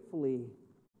ungratefully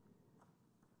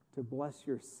to bless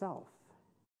yourself?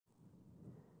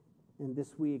 And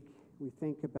this week, we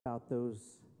think about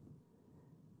those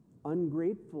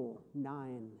ungrateful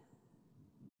 9.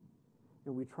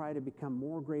 And we try to become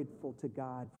more grateful to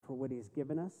God for what he's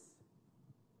given us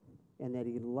and that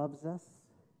he loves us.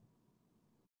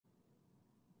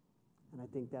 And I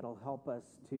think that'll help us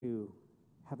to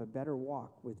have a better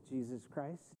walk with Jesus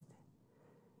Christ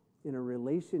in a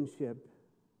relationship,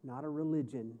 not a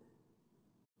religion,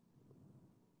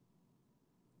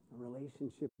 a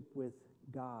relationship with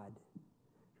God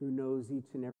who knows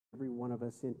each and every one of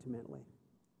us intimately.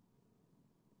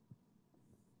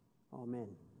 Amen.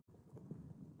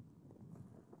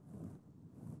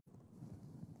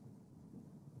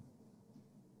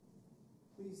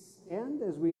 Please stand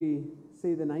as we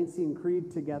say the Nicene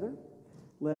Creed together.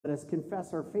 Let us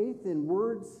confess our faith in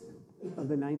words of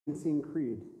the Nicene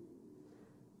Creed.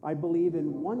 I believe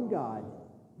in one God,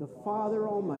 the Father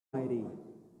Almighty,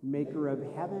 maker of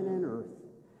heaven and earth,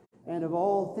 and of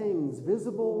all things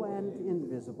visible and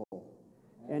invisible,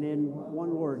 and in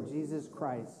one Lord Jesus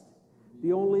Christ,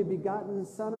 the only begotten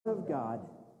Son of God,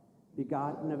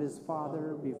 begotten of his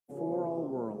Father before all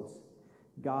worlds,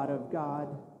 God of God,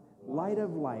 light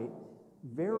of light,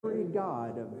 very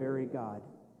God of very God,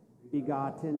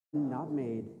 begotten, not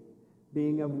made,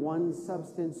 being of one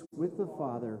substance with the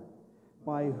Father,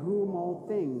 by whom all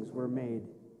things were made,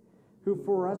 who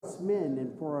for us men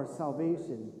and for our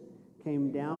salvation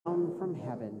came down from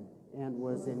heaven and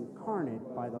was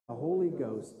incarnate by the Holy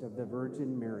Ghost of the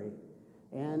Virgin Mary,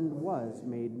 and was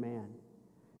made man,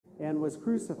 and was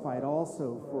crucified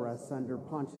also for us under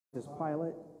Pontius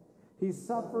Pilate. He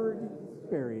suffered,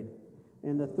 buried,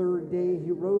 and the third day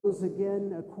he rose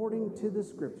again according to the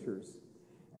Scriptures,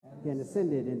 and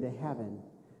ascended into heaven,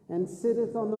 and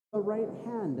sitteth on the right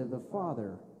hand of the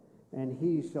Father, and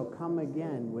he shall come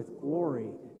again with glory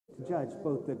to judge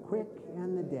both the quick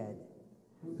and the dead,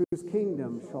 whose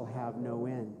kingdom shall have no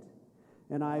end.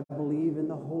 And I believe in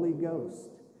the Holy Ghost,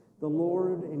 the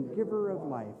Lord and giver of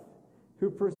life,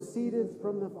 who proceedeth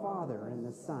from the Father and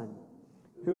the Son,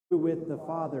 who with the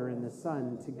Father and the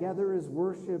Son together is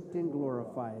worshipped and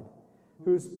glorified,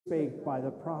 who spake by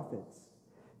the prophets.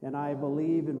 and I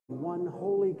believe in one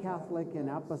holy Catholic and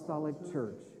Apostolic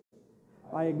Church.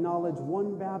 I acknowledge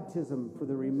one baptism for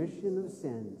the remission of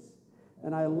sins,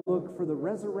 and I look for the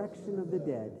resurrection of the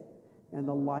dead and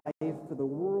the life for the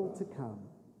world to come.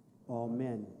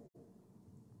 Amen.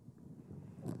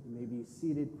 You may be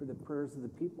seated for the prayers of the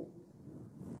people.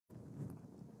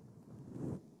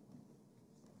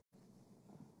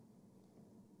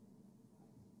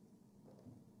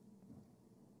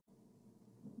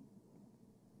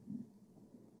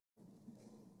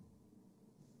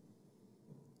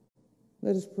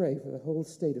 Let us pray for the whole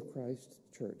state of Christ's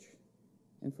church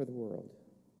and for the world.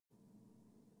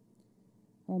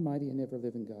 Almighty and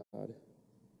ever-living God,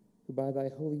 who by thy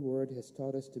holy word has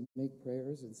taught us to make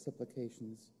prayers and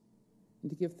supplications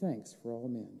and to give thanks for all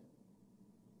men,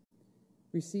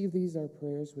 receive these our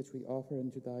prayers which we offer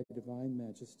unto thy divine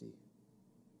majesty,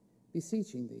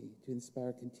 beseeching thee to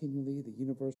inspire continually the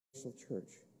universal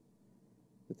church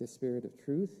with the spirit of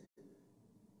truth,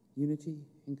 unity,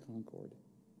 and concord.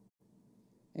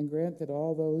 And grant that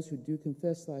all those who do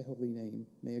confess thy holy name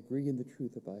may agree in the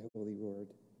truth of thy holy word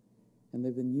and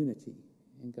live in unity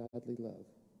and godly love.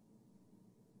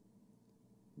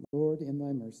 Lord, in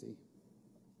thy mercy,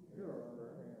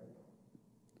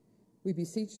 we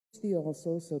beseech thee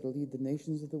also so to lead the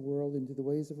nations of the world into the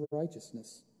ways of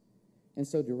righteousness, and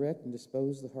so direct and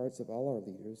dispose the hearts of all our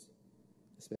leaders,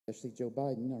 especially Joe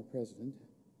Biden, our president,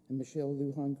 and Michelle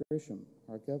Lujan Grisham,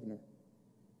 our governor,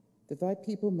 that thy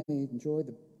people may enjoy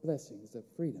the blessings of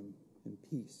freedom and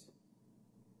peace.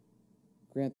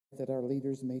 Grant that our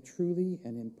leaders may truly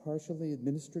and impartially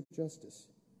administer justice,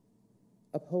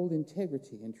 uphold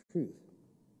integrity and truth,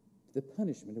 to the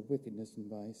punishment of wickedness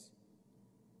and vice,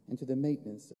 and to the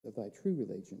maintenance of thy true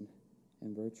religion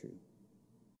and virtue.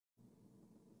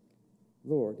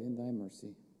 Lord, in thy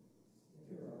mercy,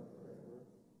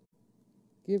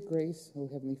 give grace, O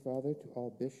Heavenly Father, to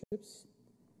all bishops,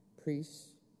 priests,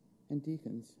 and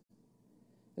deacons,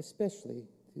 especially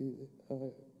to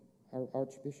our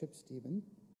Archbishop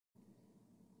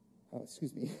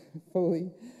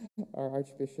Foley, our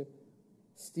Archbishop,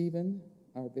 Stephen,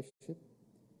 our Bishop,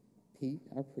 Pete,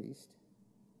 our priest,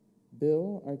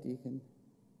 Bill, our deacon,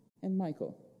 and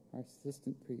Michael, our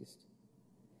assistant priest,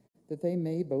 that they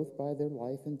may, both by their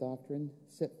life and doctrine,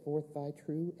 set forth thy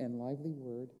true and lively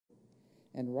word,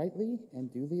 and rightly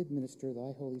and duly administer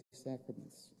thy holy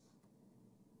sacraments.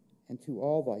 And to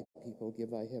all thy people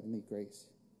give thy heavenly grace,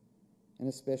 and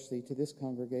especially to this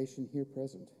congregation here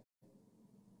present,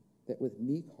 that with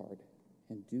meek heart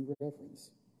and due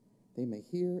reverence they may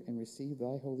hear and receive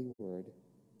thy holy word,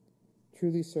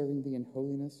 truly serving thee in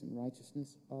holiness and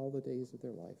righteousness all the days of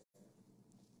their life.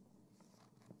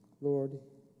 Lord,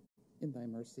 in thy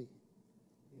mercy.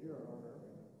 Hear our prayer.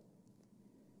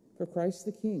 For Christ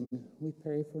the King, we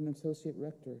pray for an associate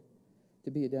rector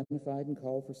to be identified and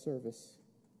called for service.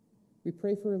 We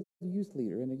pray for a youth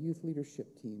leader and a youth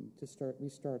leadership team to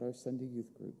restart our Sunday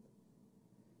youth group.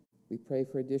 We pray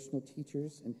for additional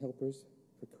teachers and helpers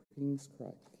for King's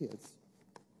kids.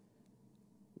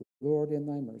 Lord, in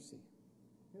thy mercy.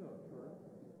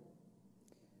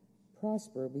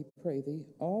 Prosper, we pray thee,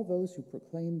 all those who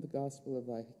proclaim the gospel of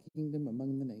thy kingdom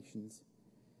among the nations,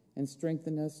 and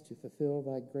strengthen us to fulfill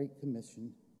thy great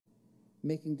commission,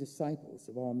 making disciples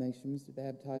of all nations,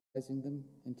 baptizing them,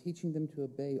 and teaching them to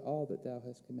obey all that thou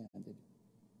hast commanded.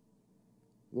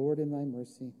 Lord, in thy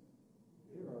mercy.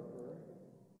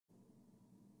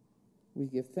 We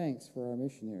give thanks for our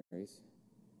missionaries.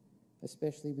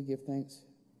 Especially we give thanks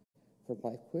for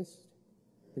LifeQuest,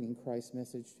 bringing Christ's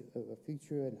message of a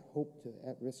future and hope to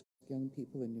at-risk young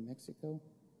people in New Mexico.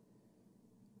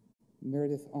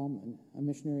 Meredith Allman, a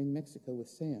missionary in Mexico with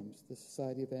SAMS, the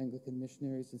Society of Anglican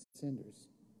Missionaries and Senders.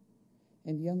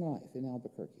 And Young Life in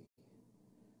Albuquerque,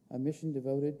 a mission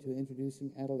devoted to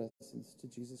introducing adolescents to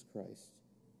Jesus Christ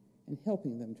and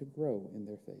helping them to grow in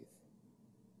their faith.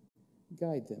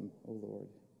 Guide them, O Lord,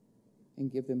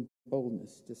 and give them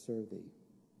boldness to serve thee.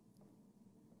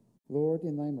 Lord,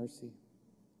 in thy mercy.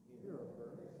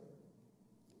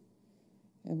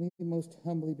 And we most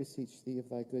humbly beseech thee of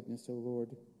thy goodness, O Lord,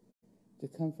 to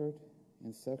comfort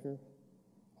and succor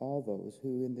all those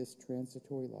who in this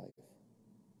transitory life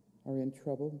are in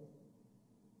trouble,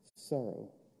 sorrow,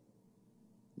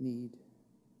 need,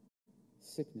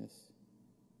 sickness,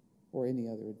 or any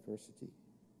other adversity.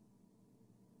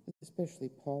 Especially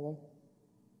Paula,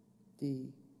 Dee,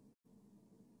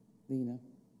 Lena,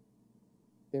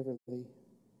 Beverly,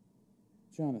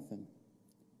 Jonathan,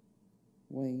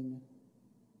 Wayne,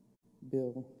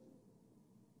 Bill,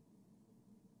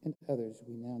 and others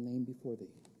we now name before thee.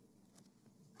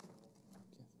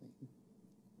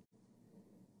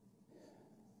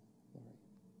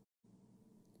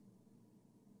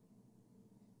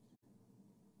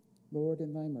 Lord,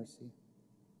 in thy mercy.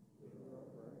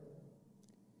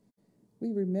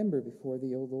 We remember before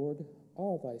thee, O Lord,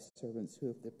 all thy servants who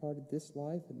have departed this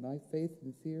life in thy faith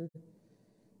and fear,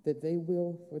 that thy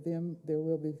will for them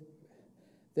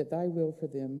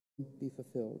be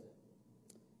fulfilled.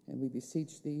 And we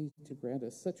beseech thee to grant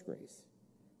us such grace,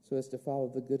 so as to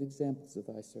follow the good examples of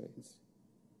thy servants,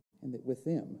 and that with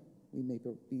them we may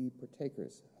be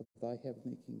partakers of thy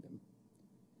heavenly kingdom.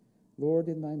 Lord,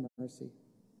 in thy mercy,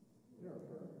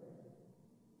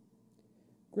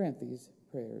 grant these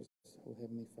prayers, O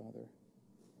Heavenly Father,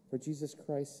 for Jesus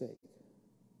Christ's sake,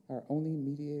 our only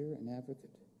mediator and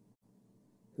advocate,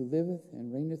 who liveth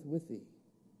and reigneth with thee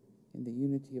in the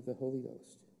unity of the Holy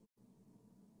Ghost,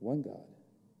 one God,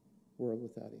 world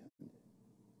without end.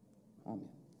 Amen.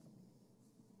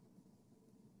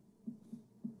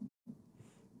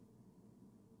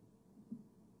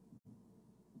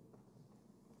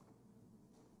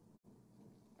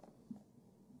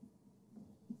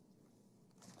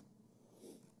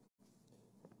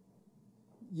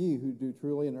 Ye who do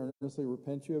truly and earnestly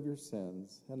repent you of your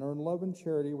sins, and earn love and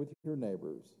charity with your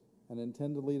neighbors, and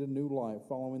intend to lead a new life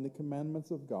following the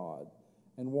commandments of God,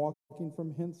 and walking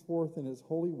from henceforth in his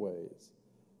holy ways,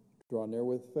 draw near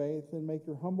with faith, and make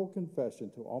your humble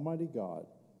confession to Almighty God,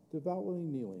 devoutly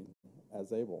kneeling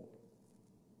as able.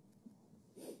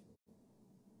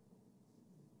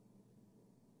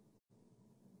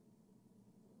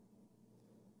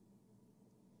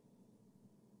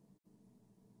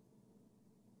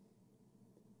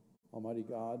 Almighty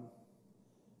God,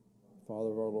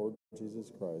 Father of our Lord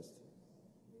Jesus Christ,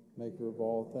 maker of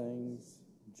all things,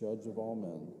 judge of all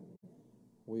men,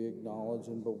 we acknowledge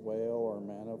and bewail our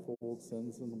manifold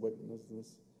sins and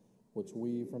wickednesses, which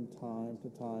we from time to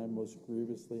time most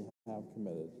grievously have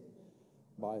committed,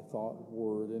 by thought,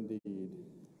 word, and deed,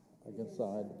 against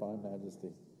thy divine majesty,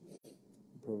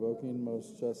 provoking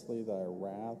most justly thy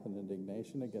wrath and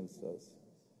indignation against us.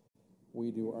 We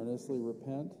do earnestly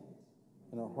repent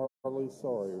and are heartily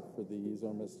sorry for these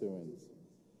our misdoings.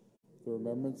 The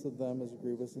remembrance of them is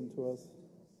grievous unto us,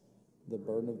 the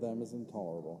burden of them is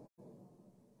intolerable.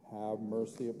 Have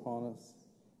mercy upon us.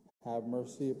 Have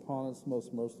mercy upon us,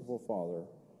 most merciful Father,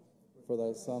 for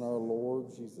thy Son, our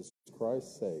Lord Jesus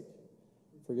Christ's sake.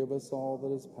 Forgive us all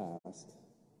that is past,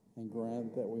 and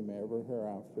grant that we may ever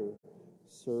hereafter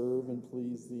serve and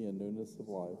please thee in newness of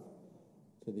life,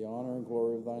 to the honor and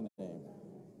glory of thy name,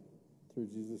 through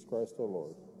Jesus Christ our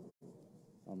Lord.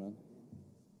 Amen.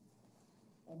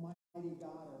 Almighty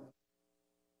God,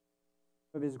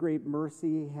 of his great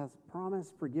mercy, hath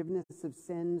promised forgiveness of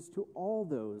sins to all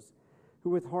those who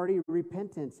with hearty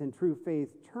repentance and true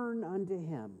faith turn unto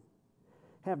him.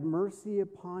 Have mercy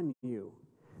upon you,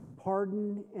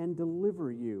 pardon and deliver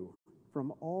you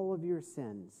from all of your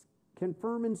sins,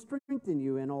 confirm and strengthen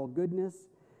you in all goodness,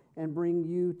 and bring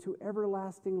you to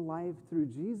everlasting life through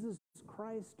Jesus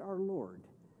Christ our Lord.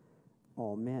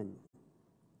 Amen.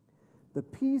 The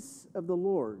peace of the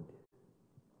Lord,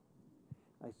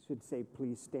 I should say,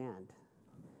 please stand.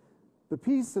 The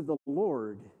peace of the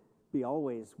Lord be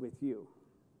always with you.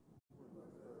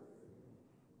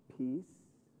 Peace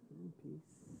and peace.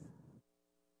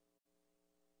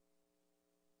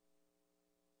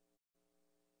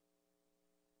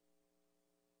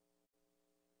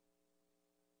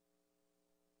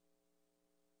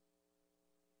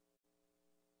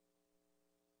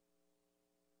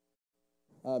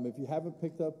 If you haven't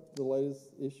picked up the latest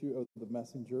issue of The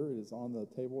Messenger, it is on the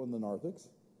table in the narthex.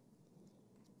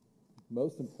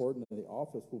 Most important, the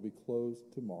office will be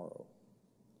closed tomorrow.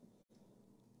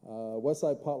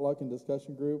 Westside Potluck and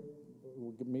Discussion Group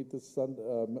will meet this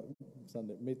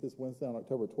meet this Wednesday on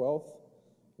October 12th.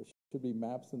 There should be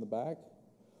maps in the back.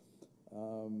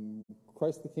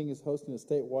 Christ the King is hosting a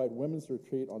statewide women's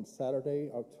retreat on Saturday,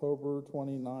 October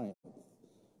 29th,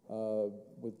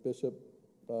 with Bishop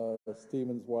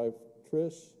Stephen's wife,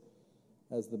 Trish,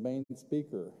 as the main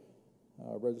speaker.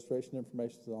 Registration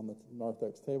information is on the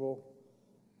narthex table.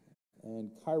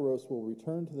 And Kairos will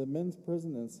return to the men's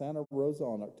prison in Santa Rosa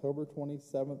on October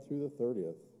 27th through the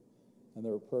 30th. And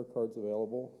there are prayer cards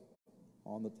available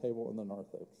on the table in the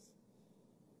narthex.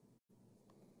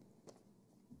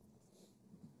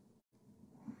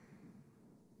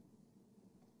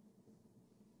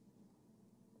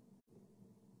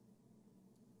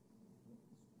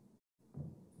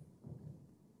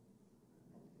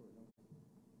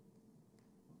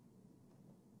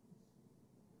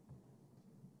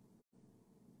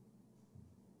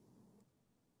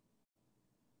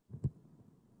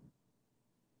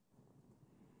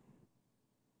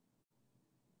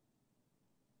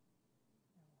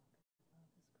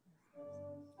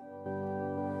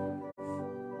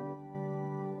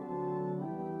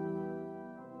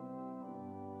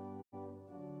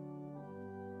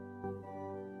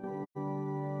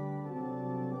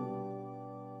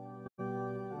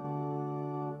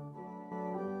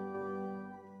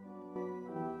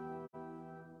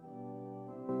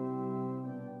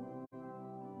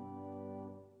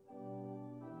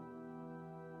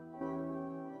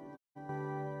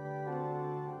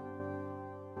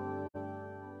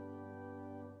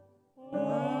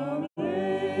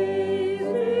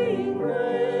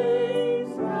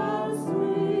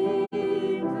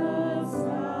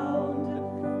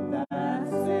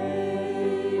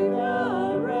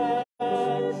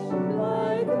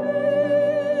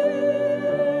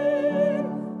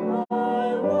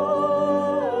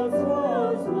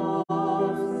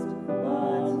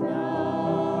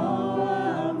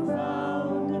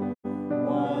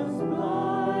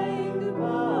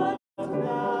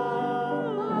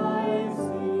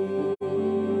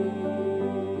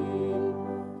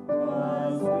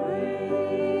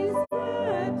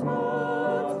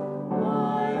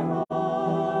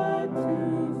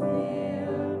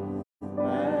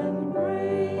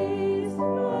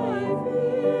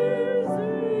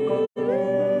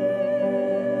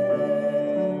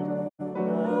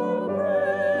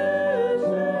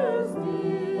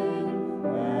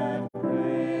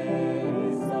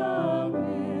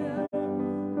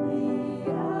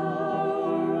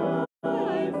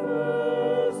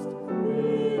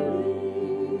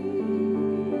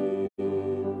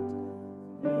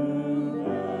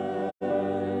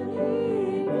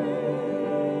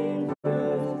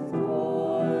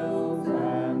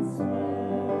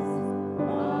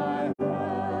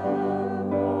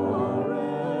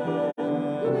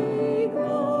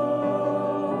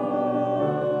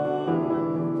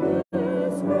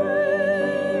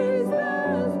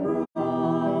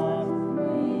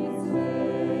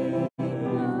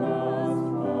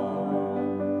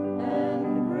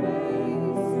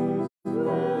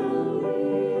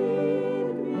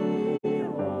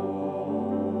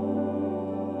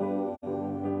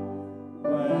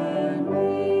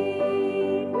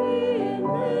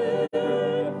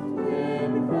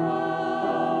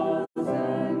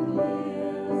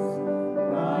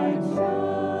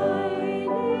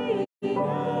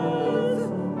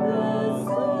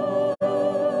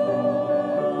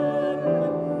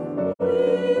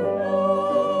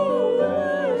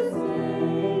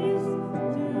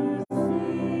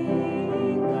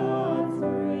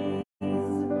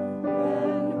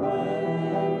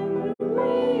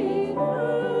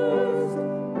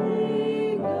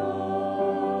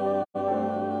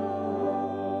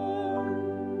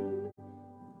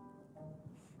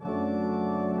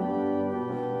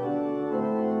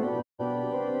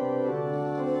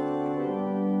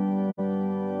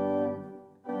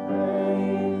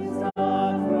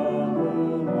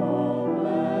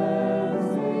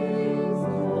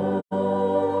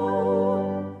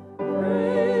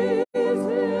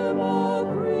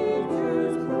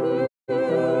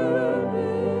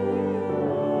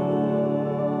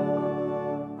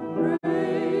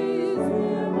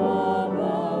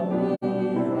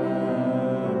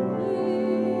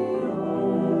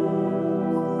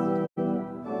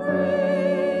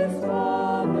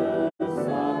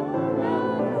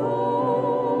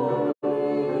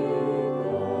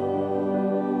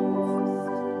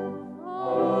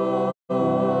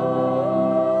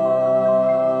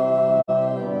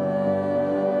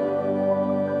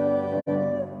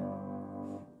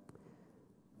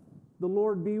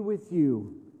 Lord be with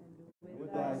you.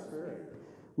 With thy spirit.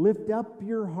 Lift up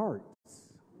your hearts.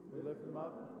 We lift them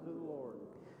up to the Lord.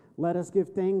 Let us give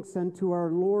thanks unto our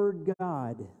Lord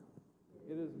God.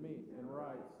 It is meet and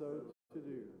right so to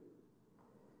do.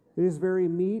 It is very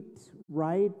meet,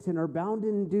 right, and our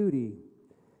bounden duty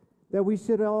that we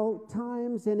should all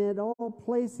times and at all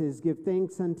places give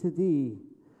thanks unto thee,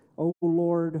 O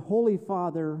Lord, Holy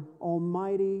Father,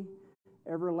 Almighty,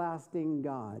 everlasting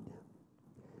God.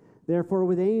 Therefore,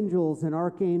 with angels and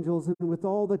archangels and with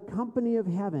all the company of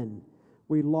heaven,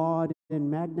 we laud and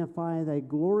magnify thy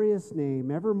glorious name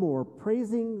evermore,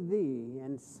 praising thee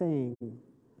and saying,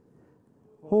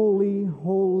 Holy,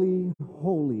 holy,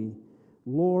 holy,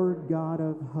 Lord God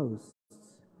of hosts,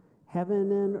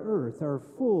 heaven and earth are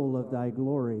full of thy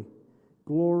glory.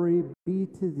 Glory be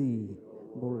to thee,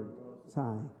 Lord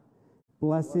High.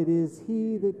 Blessed is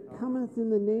he that cometh in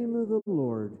the name of the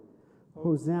Lord.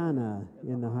 Hosanna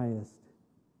in the highest.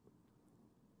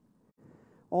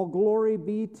 All glory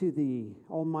be to thee,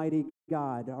 Almighty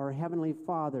God, our heavenly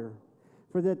Father,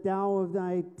 for that thou of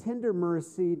thy tender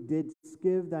mercy didst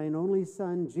give thine only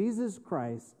Son, Jesus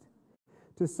Christ,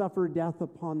 to suffer death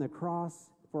upon the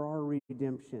cross for our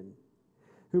redemption,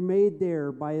 who made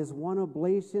there by his one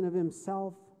oblation of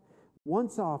himself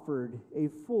once offered a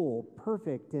full,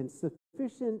 perfect, and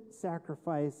sufficient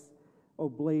sacrifice,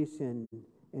 oblation,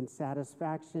 and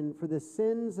satisfaction for the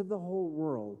sins of the whole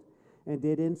world, and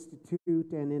did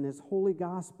institute and in his holy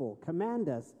gospel command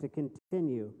us to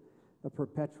continue a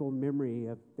perpetual memory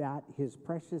of that his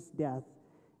precious death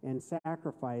and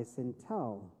sacrifice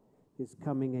until his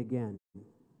coming again.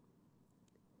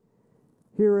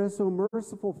 Hear us, O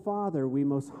merciful Father, we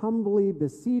most humbly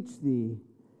beseech thee,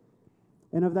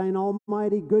 and of thine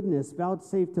almighty goodness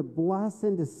vouchsafe to bless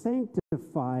and to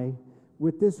sanctify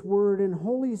with this word and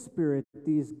Holy Spirit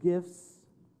these gifts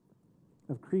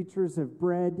of creatures of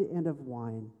bread and of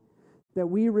wine, that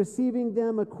we, receiving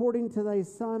them according to thy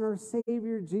Son, our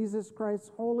Savior, Jesus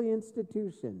Christ's holy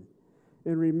institution,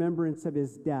 in remembrance of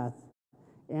his death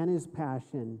and his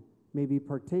passion, may be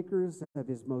partakers of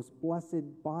his most blessed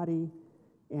body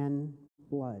and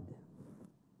blood.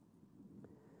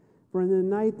 For in the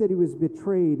night that he was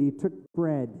betrayed, he took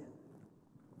bread.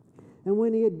 And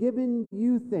when he had given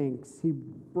you thanks, he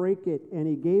brake it, and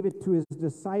he gave it to his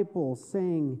disciples,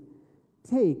 saying,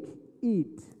 Take,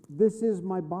 eat, this is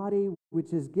my body,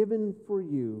 which is given for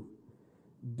you.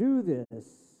 Do this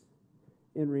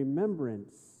in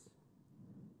remembrance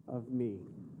of me.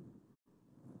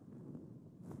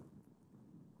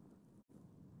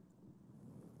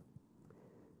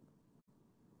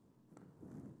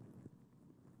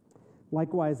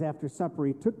 Likewise, after supper,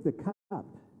 he took the cup,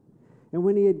 and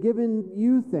when he had given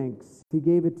you thanks, he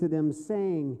gave it to them,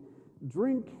 saying,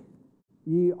 Drink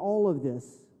ye all of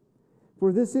this,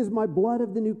 for this is my blood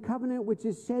of the new covenant, which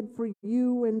is shed for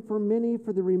you and for many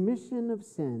for the remission of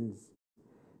sins.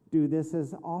 Do this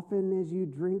as often as you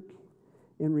drink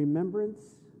in remembrance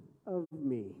of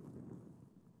me.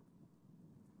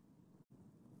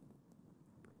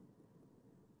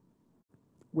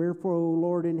 Wherefore, O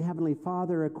Lord and Heavenly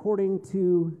Father, according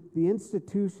to the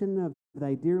institution of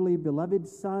thy dearly beloved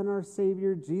Son, our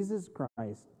Savior, Jesus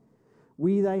Christ,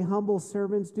 we, thy humble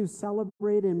servants, do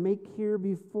celebrate and make here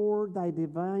before thy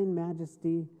divine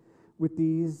majesty with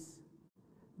these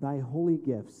thy holy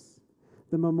gifts,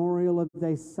 the memorial of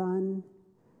thy Son,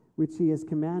 which he has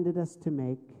commanded us to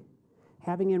make,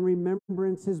 having in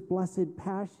remembrance his blessed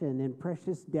passion and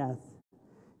precious death,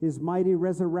 his mighty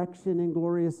resurrection and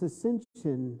glorious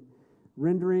ascension,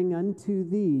 rendering unto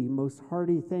thee most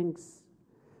hearty thanks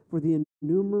for the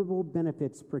innumerable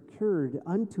benefits procured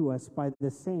unto us by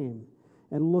the same,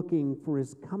 and looking for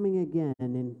his coming again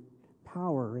in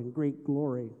power and great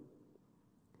glory.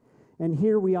 And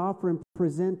here we offer and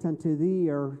present unto thee,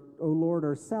 O Lord,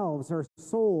 ourselves, our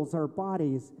souls, our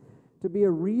bodies, to be a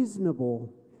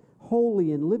reasonable,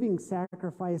 holy, and living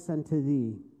sacrifice unto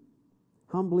thee,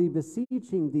 humbly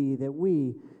beseeching thee that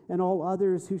we and all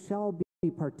others who shall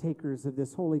be partakers of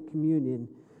this holy communion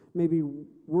may be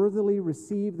worthily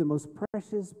receive the most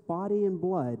precious body and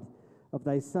blood of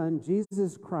thy Son,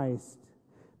 Jesus Christ,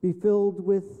 be filled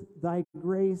with thy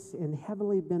grace and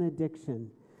heavenly benediction,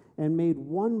 and made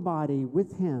one body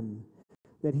with him,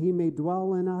 that he may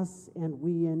dwell in us and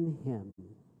we in him.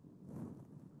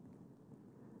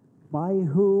 By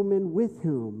whom and with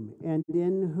whom and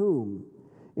in whom,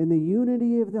 in the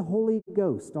unity of the Holy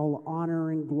Ghost, all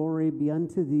honor and glory be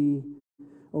unto thee,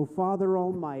 O Father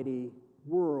Almighty,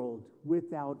 world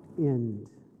without end.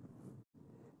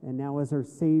 And now, as our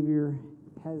Savior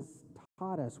has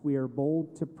taught us, we are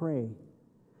bold to pray.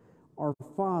 Our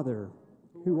Father,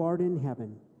 who art in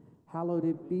heaven,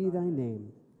 Hallowed be thy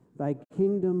name. Thy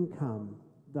kingdom come,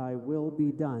 thy will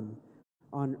be done,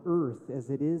 on earth as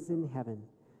it is in heaven.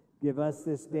 Give us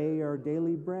this day our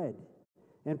daily bread,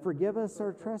 and forgive us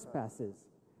our trespasses,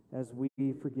 as we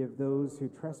forgive those who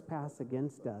trespass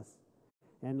against us.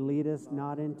 And lead us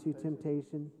not into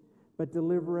temptation, but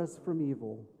deliver us from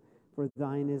evil. For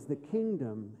thine is the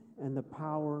kingdom, and the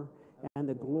power, and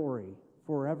the glory,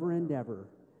 forever and ever.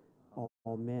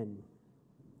 Amen.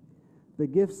 The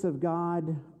gifts of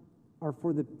God are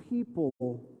for the people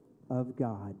of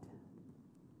God.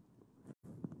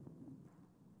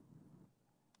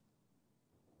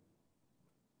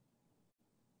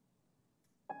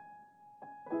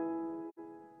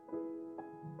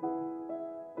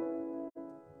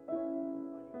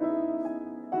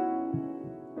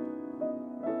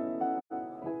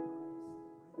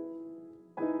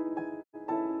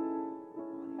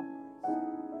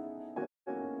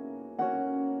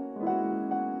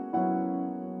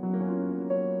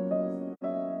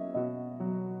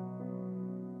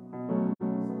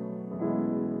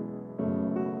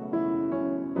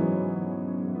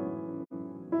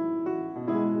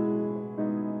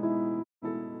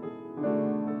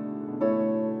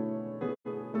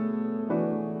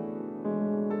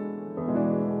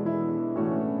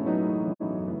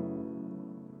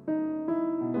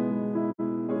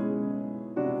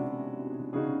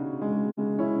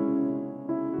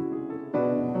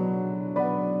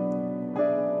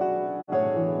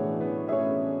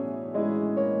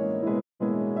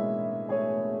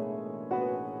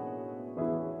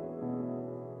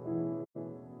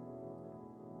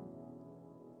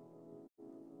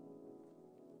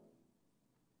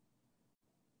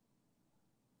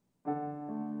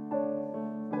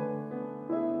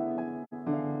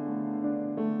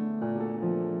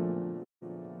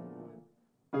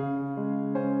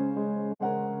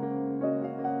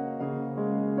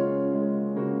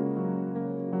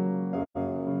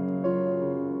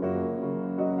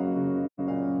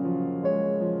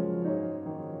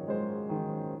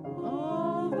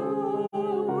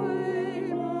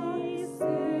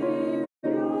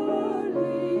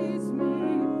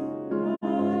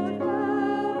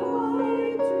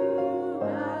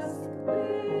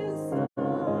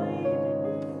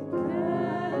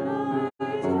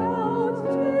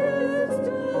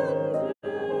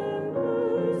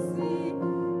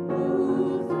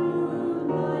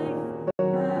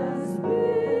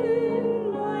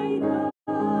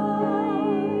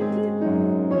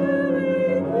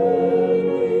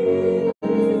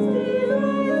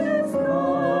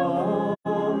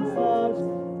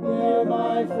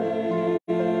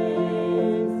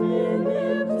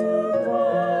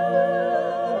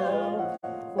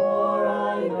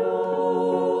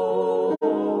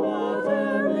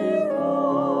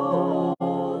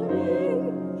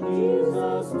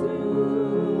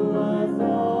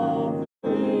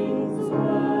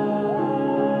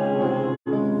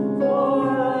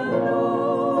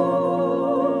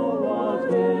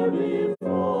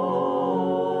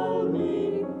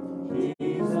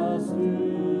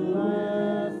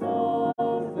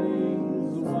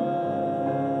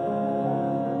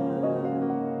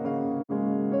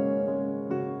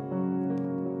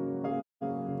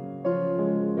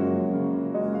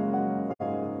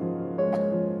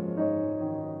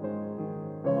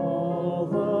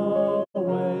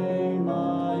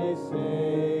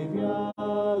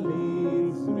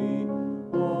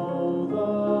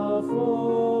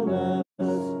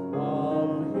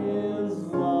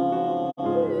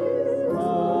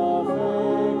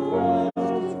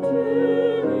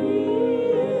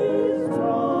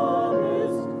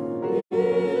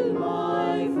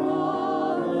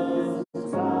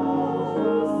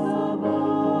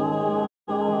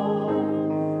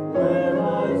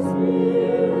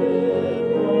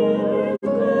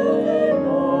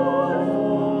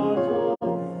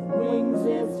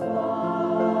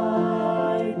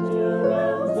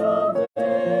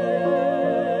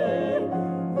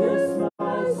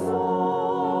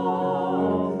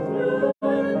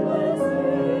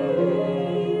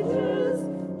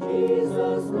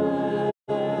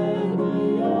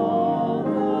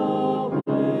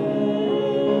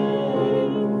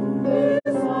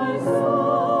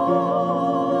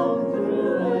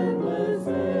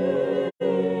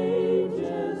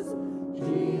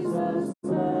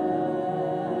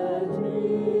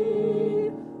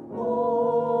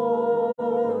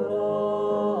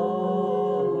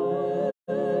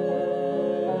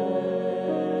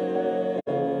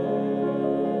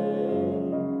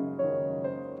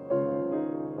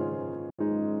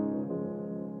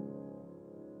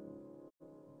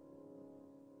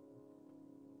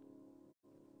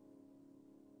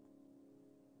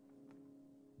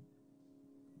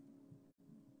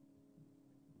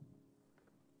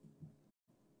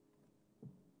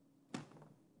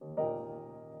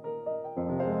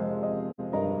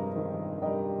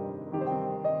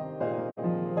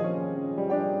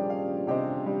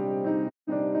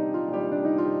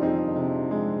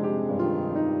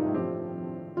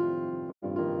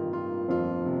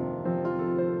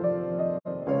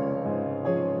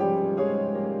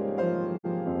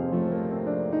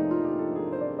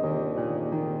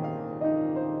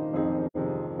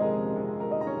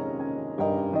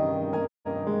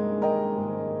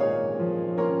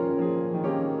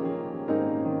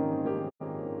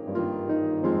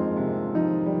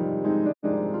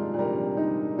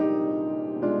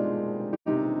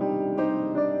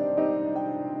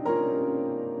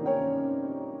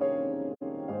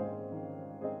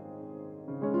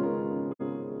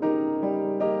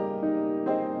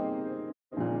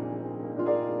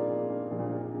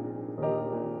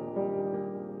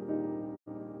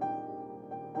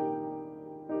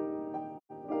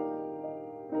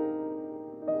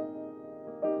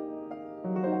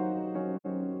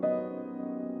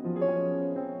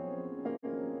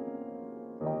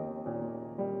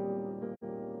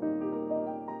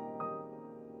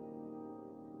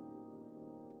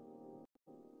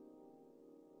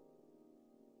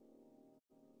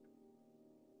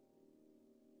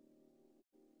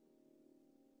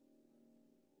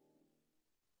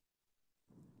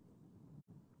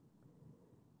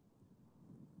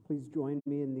 Please join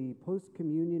me in the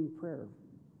post-communion prayer.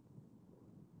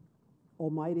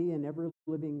 Almighty and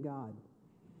ever-living God,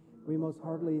 we most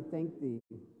heartily thank thee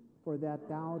for that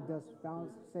thou dost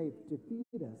vouchsafe to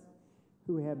feed us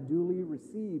who have duly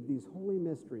received these holy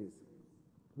mysteries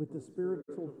with the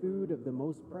spiritual food of the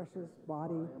most precious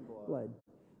body and blood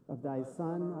of thy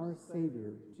Son, our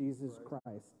Savior, Jesus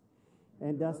Christ,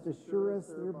 and dost assure us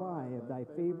thereby of thy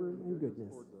favor and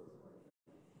goodness,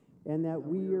 and that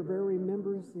we are very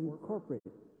members incorporate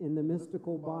in the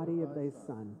mystical body of thy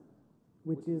Son,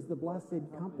 which is the blessed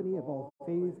company of all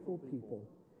faithful people,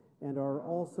 and are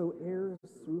also heirs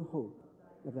through hope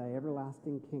of thy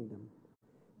everlasting kingdom.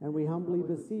 And we humbly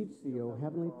beseech thee, O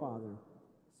Heavenly Father,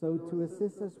 so to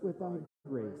assist us with thy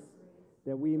grace,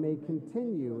 that we may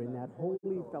continue in that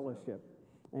holy fellowship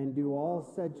and do all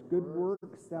such good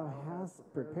works thou hast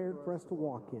prepared for us to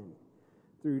walk in.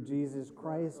 Through Jesus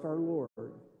Christ our Lord,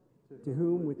 to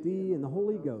whom with thee and the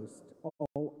Holy Ghost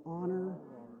all honor,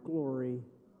 glory,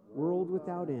 world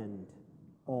without end.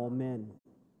 Amen.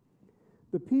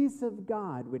 The peace of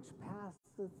God, which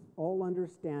passeth all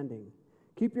understanding,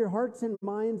 keep your hearts and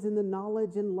minds in the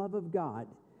knowledge and love of God,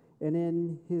 and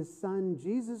in his Son,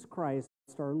 Jesus Christ,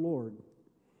 our Lord.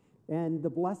 And the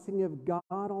blessing of God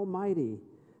Almighty,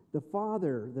 the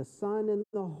Father, the Son, and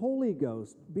the Holy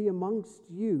Ghost be amongst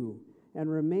you and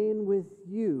remain with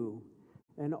you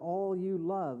and all you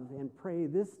love and pray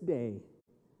this day.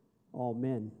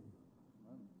 Amen.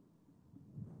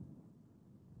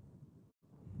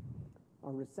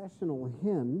 Our recessional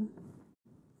hymn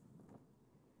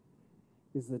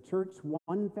is the Church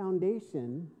One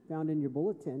Foundation, found in your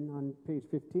bulletin on page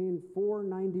 15,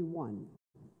 491.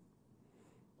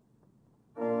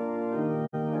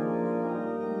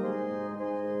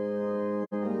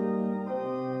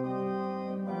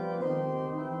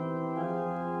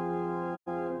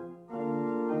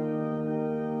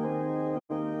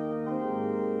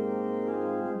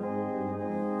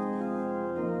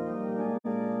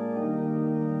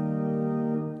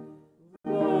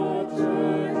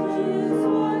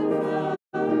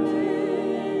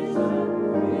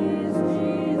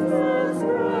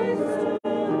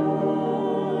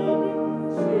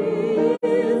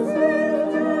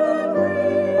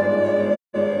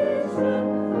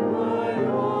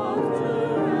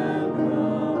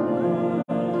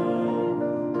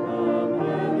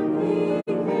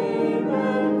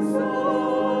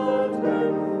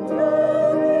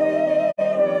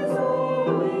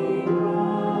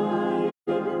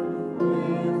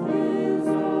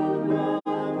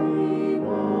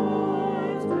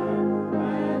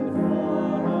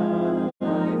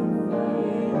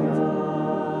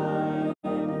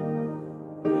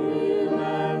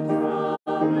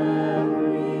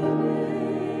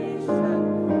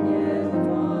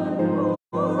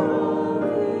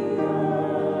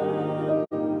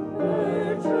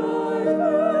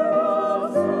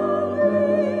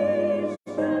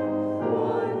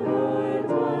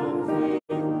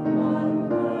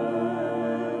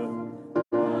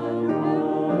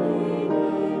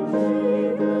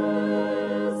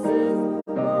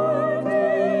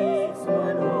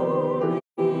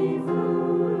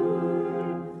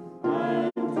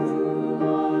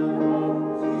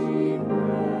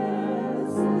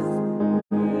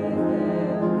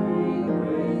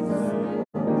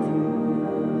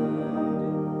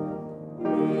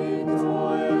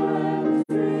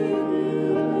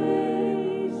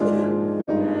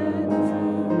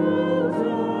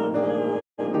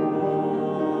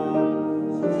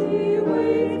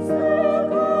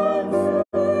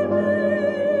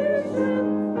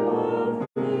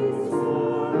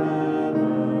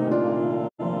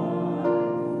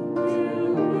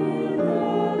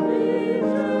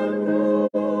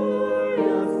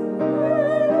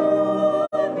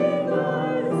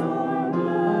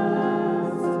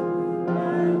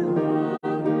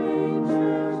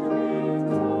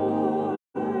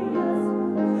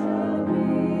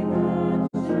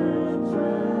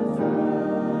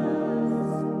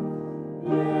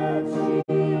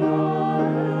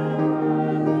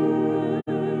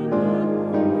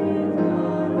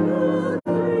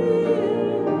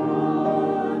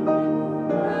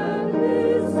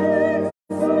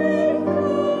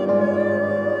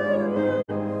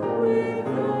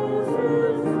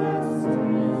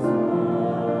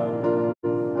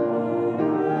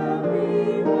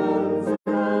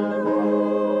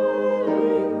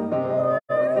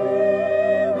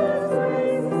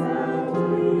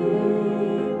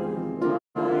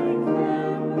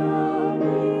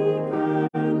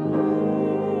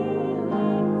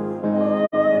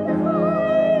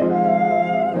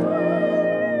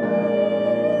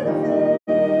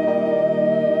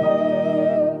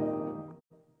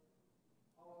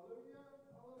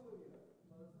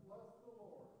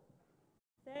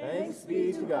 Thanks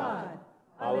be to God.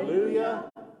 Hallelujah,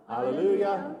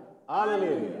 hallelujah,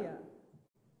 hallelujah.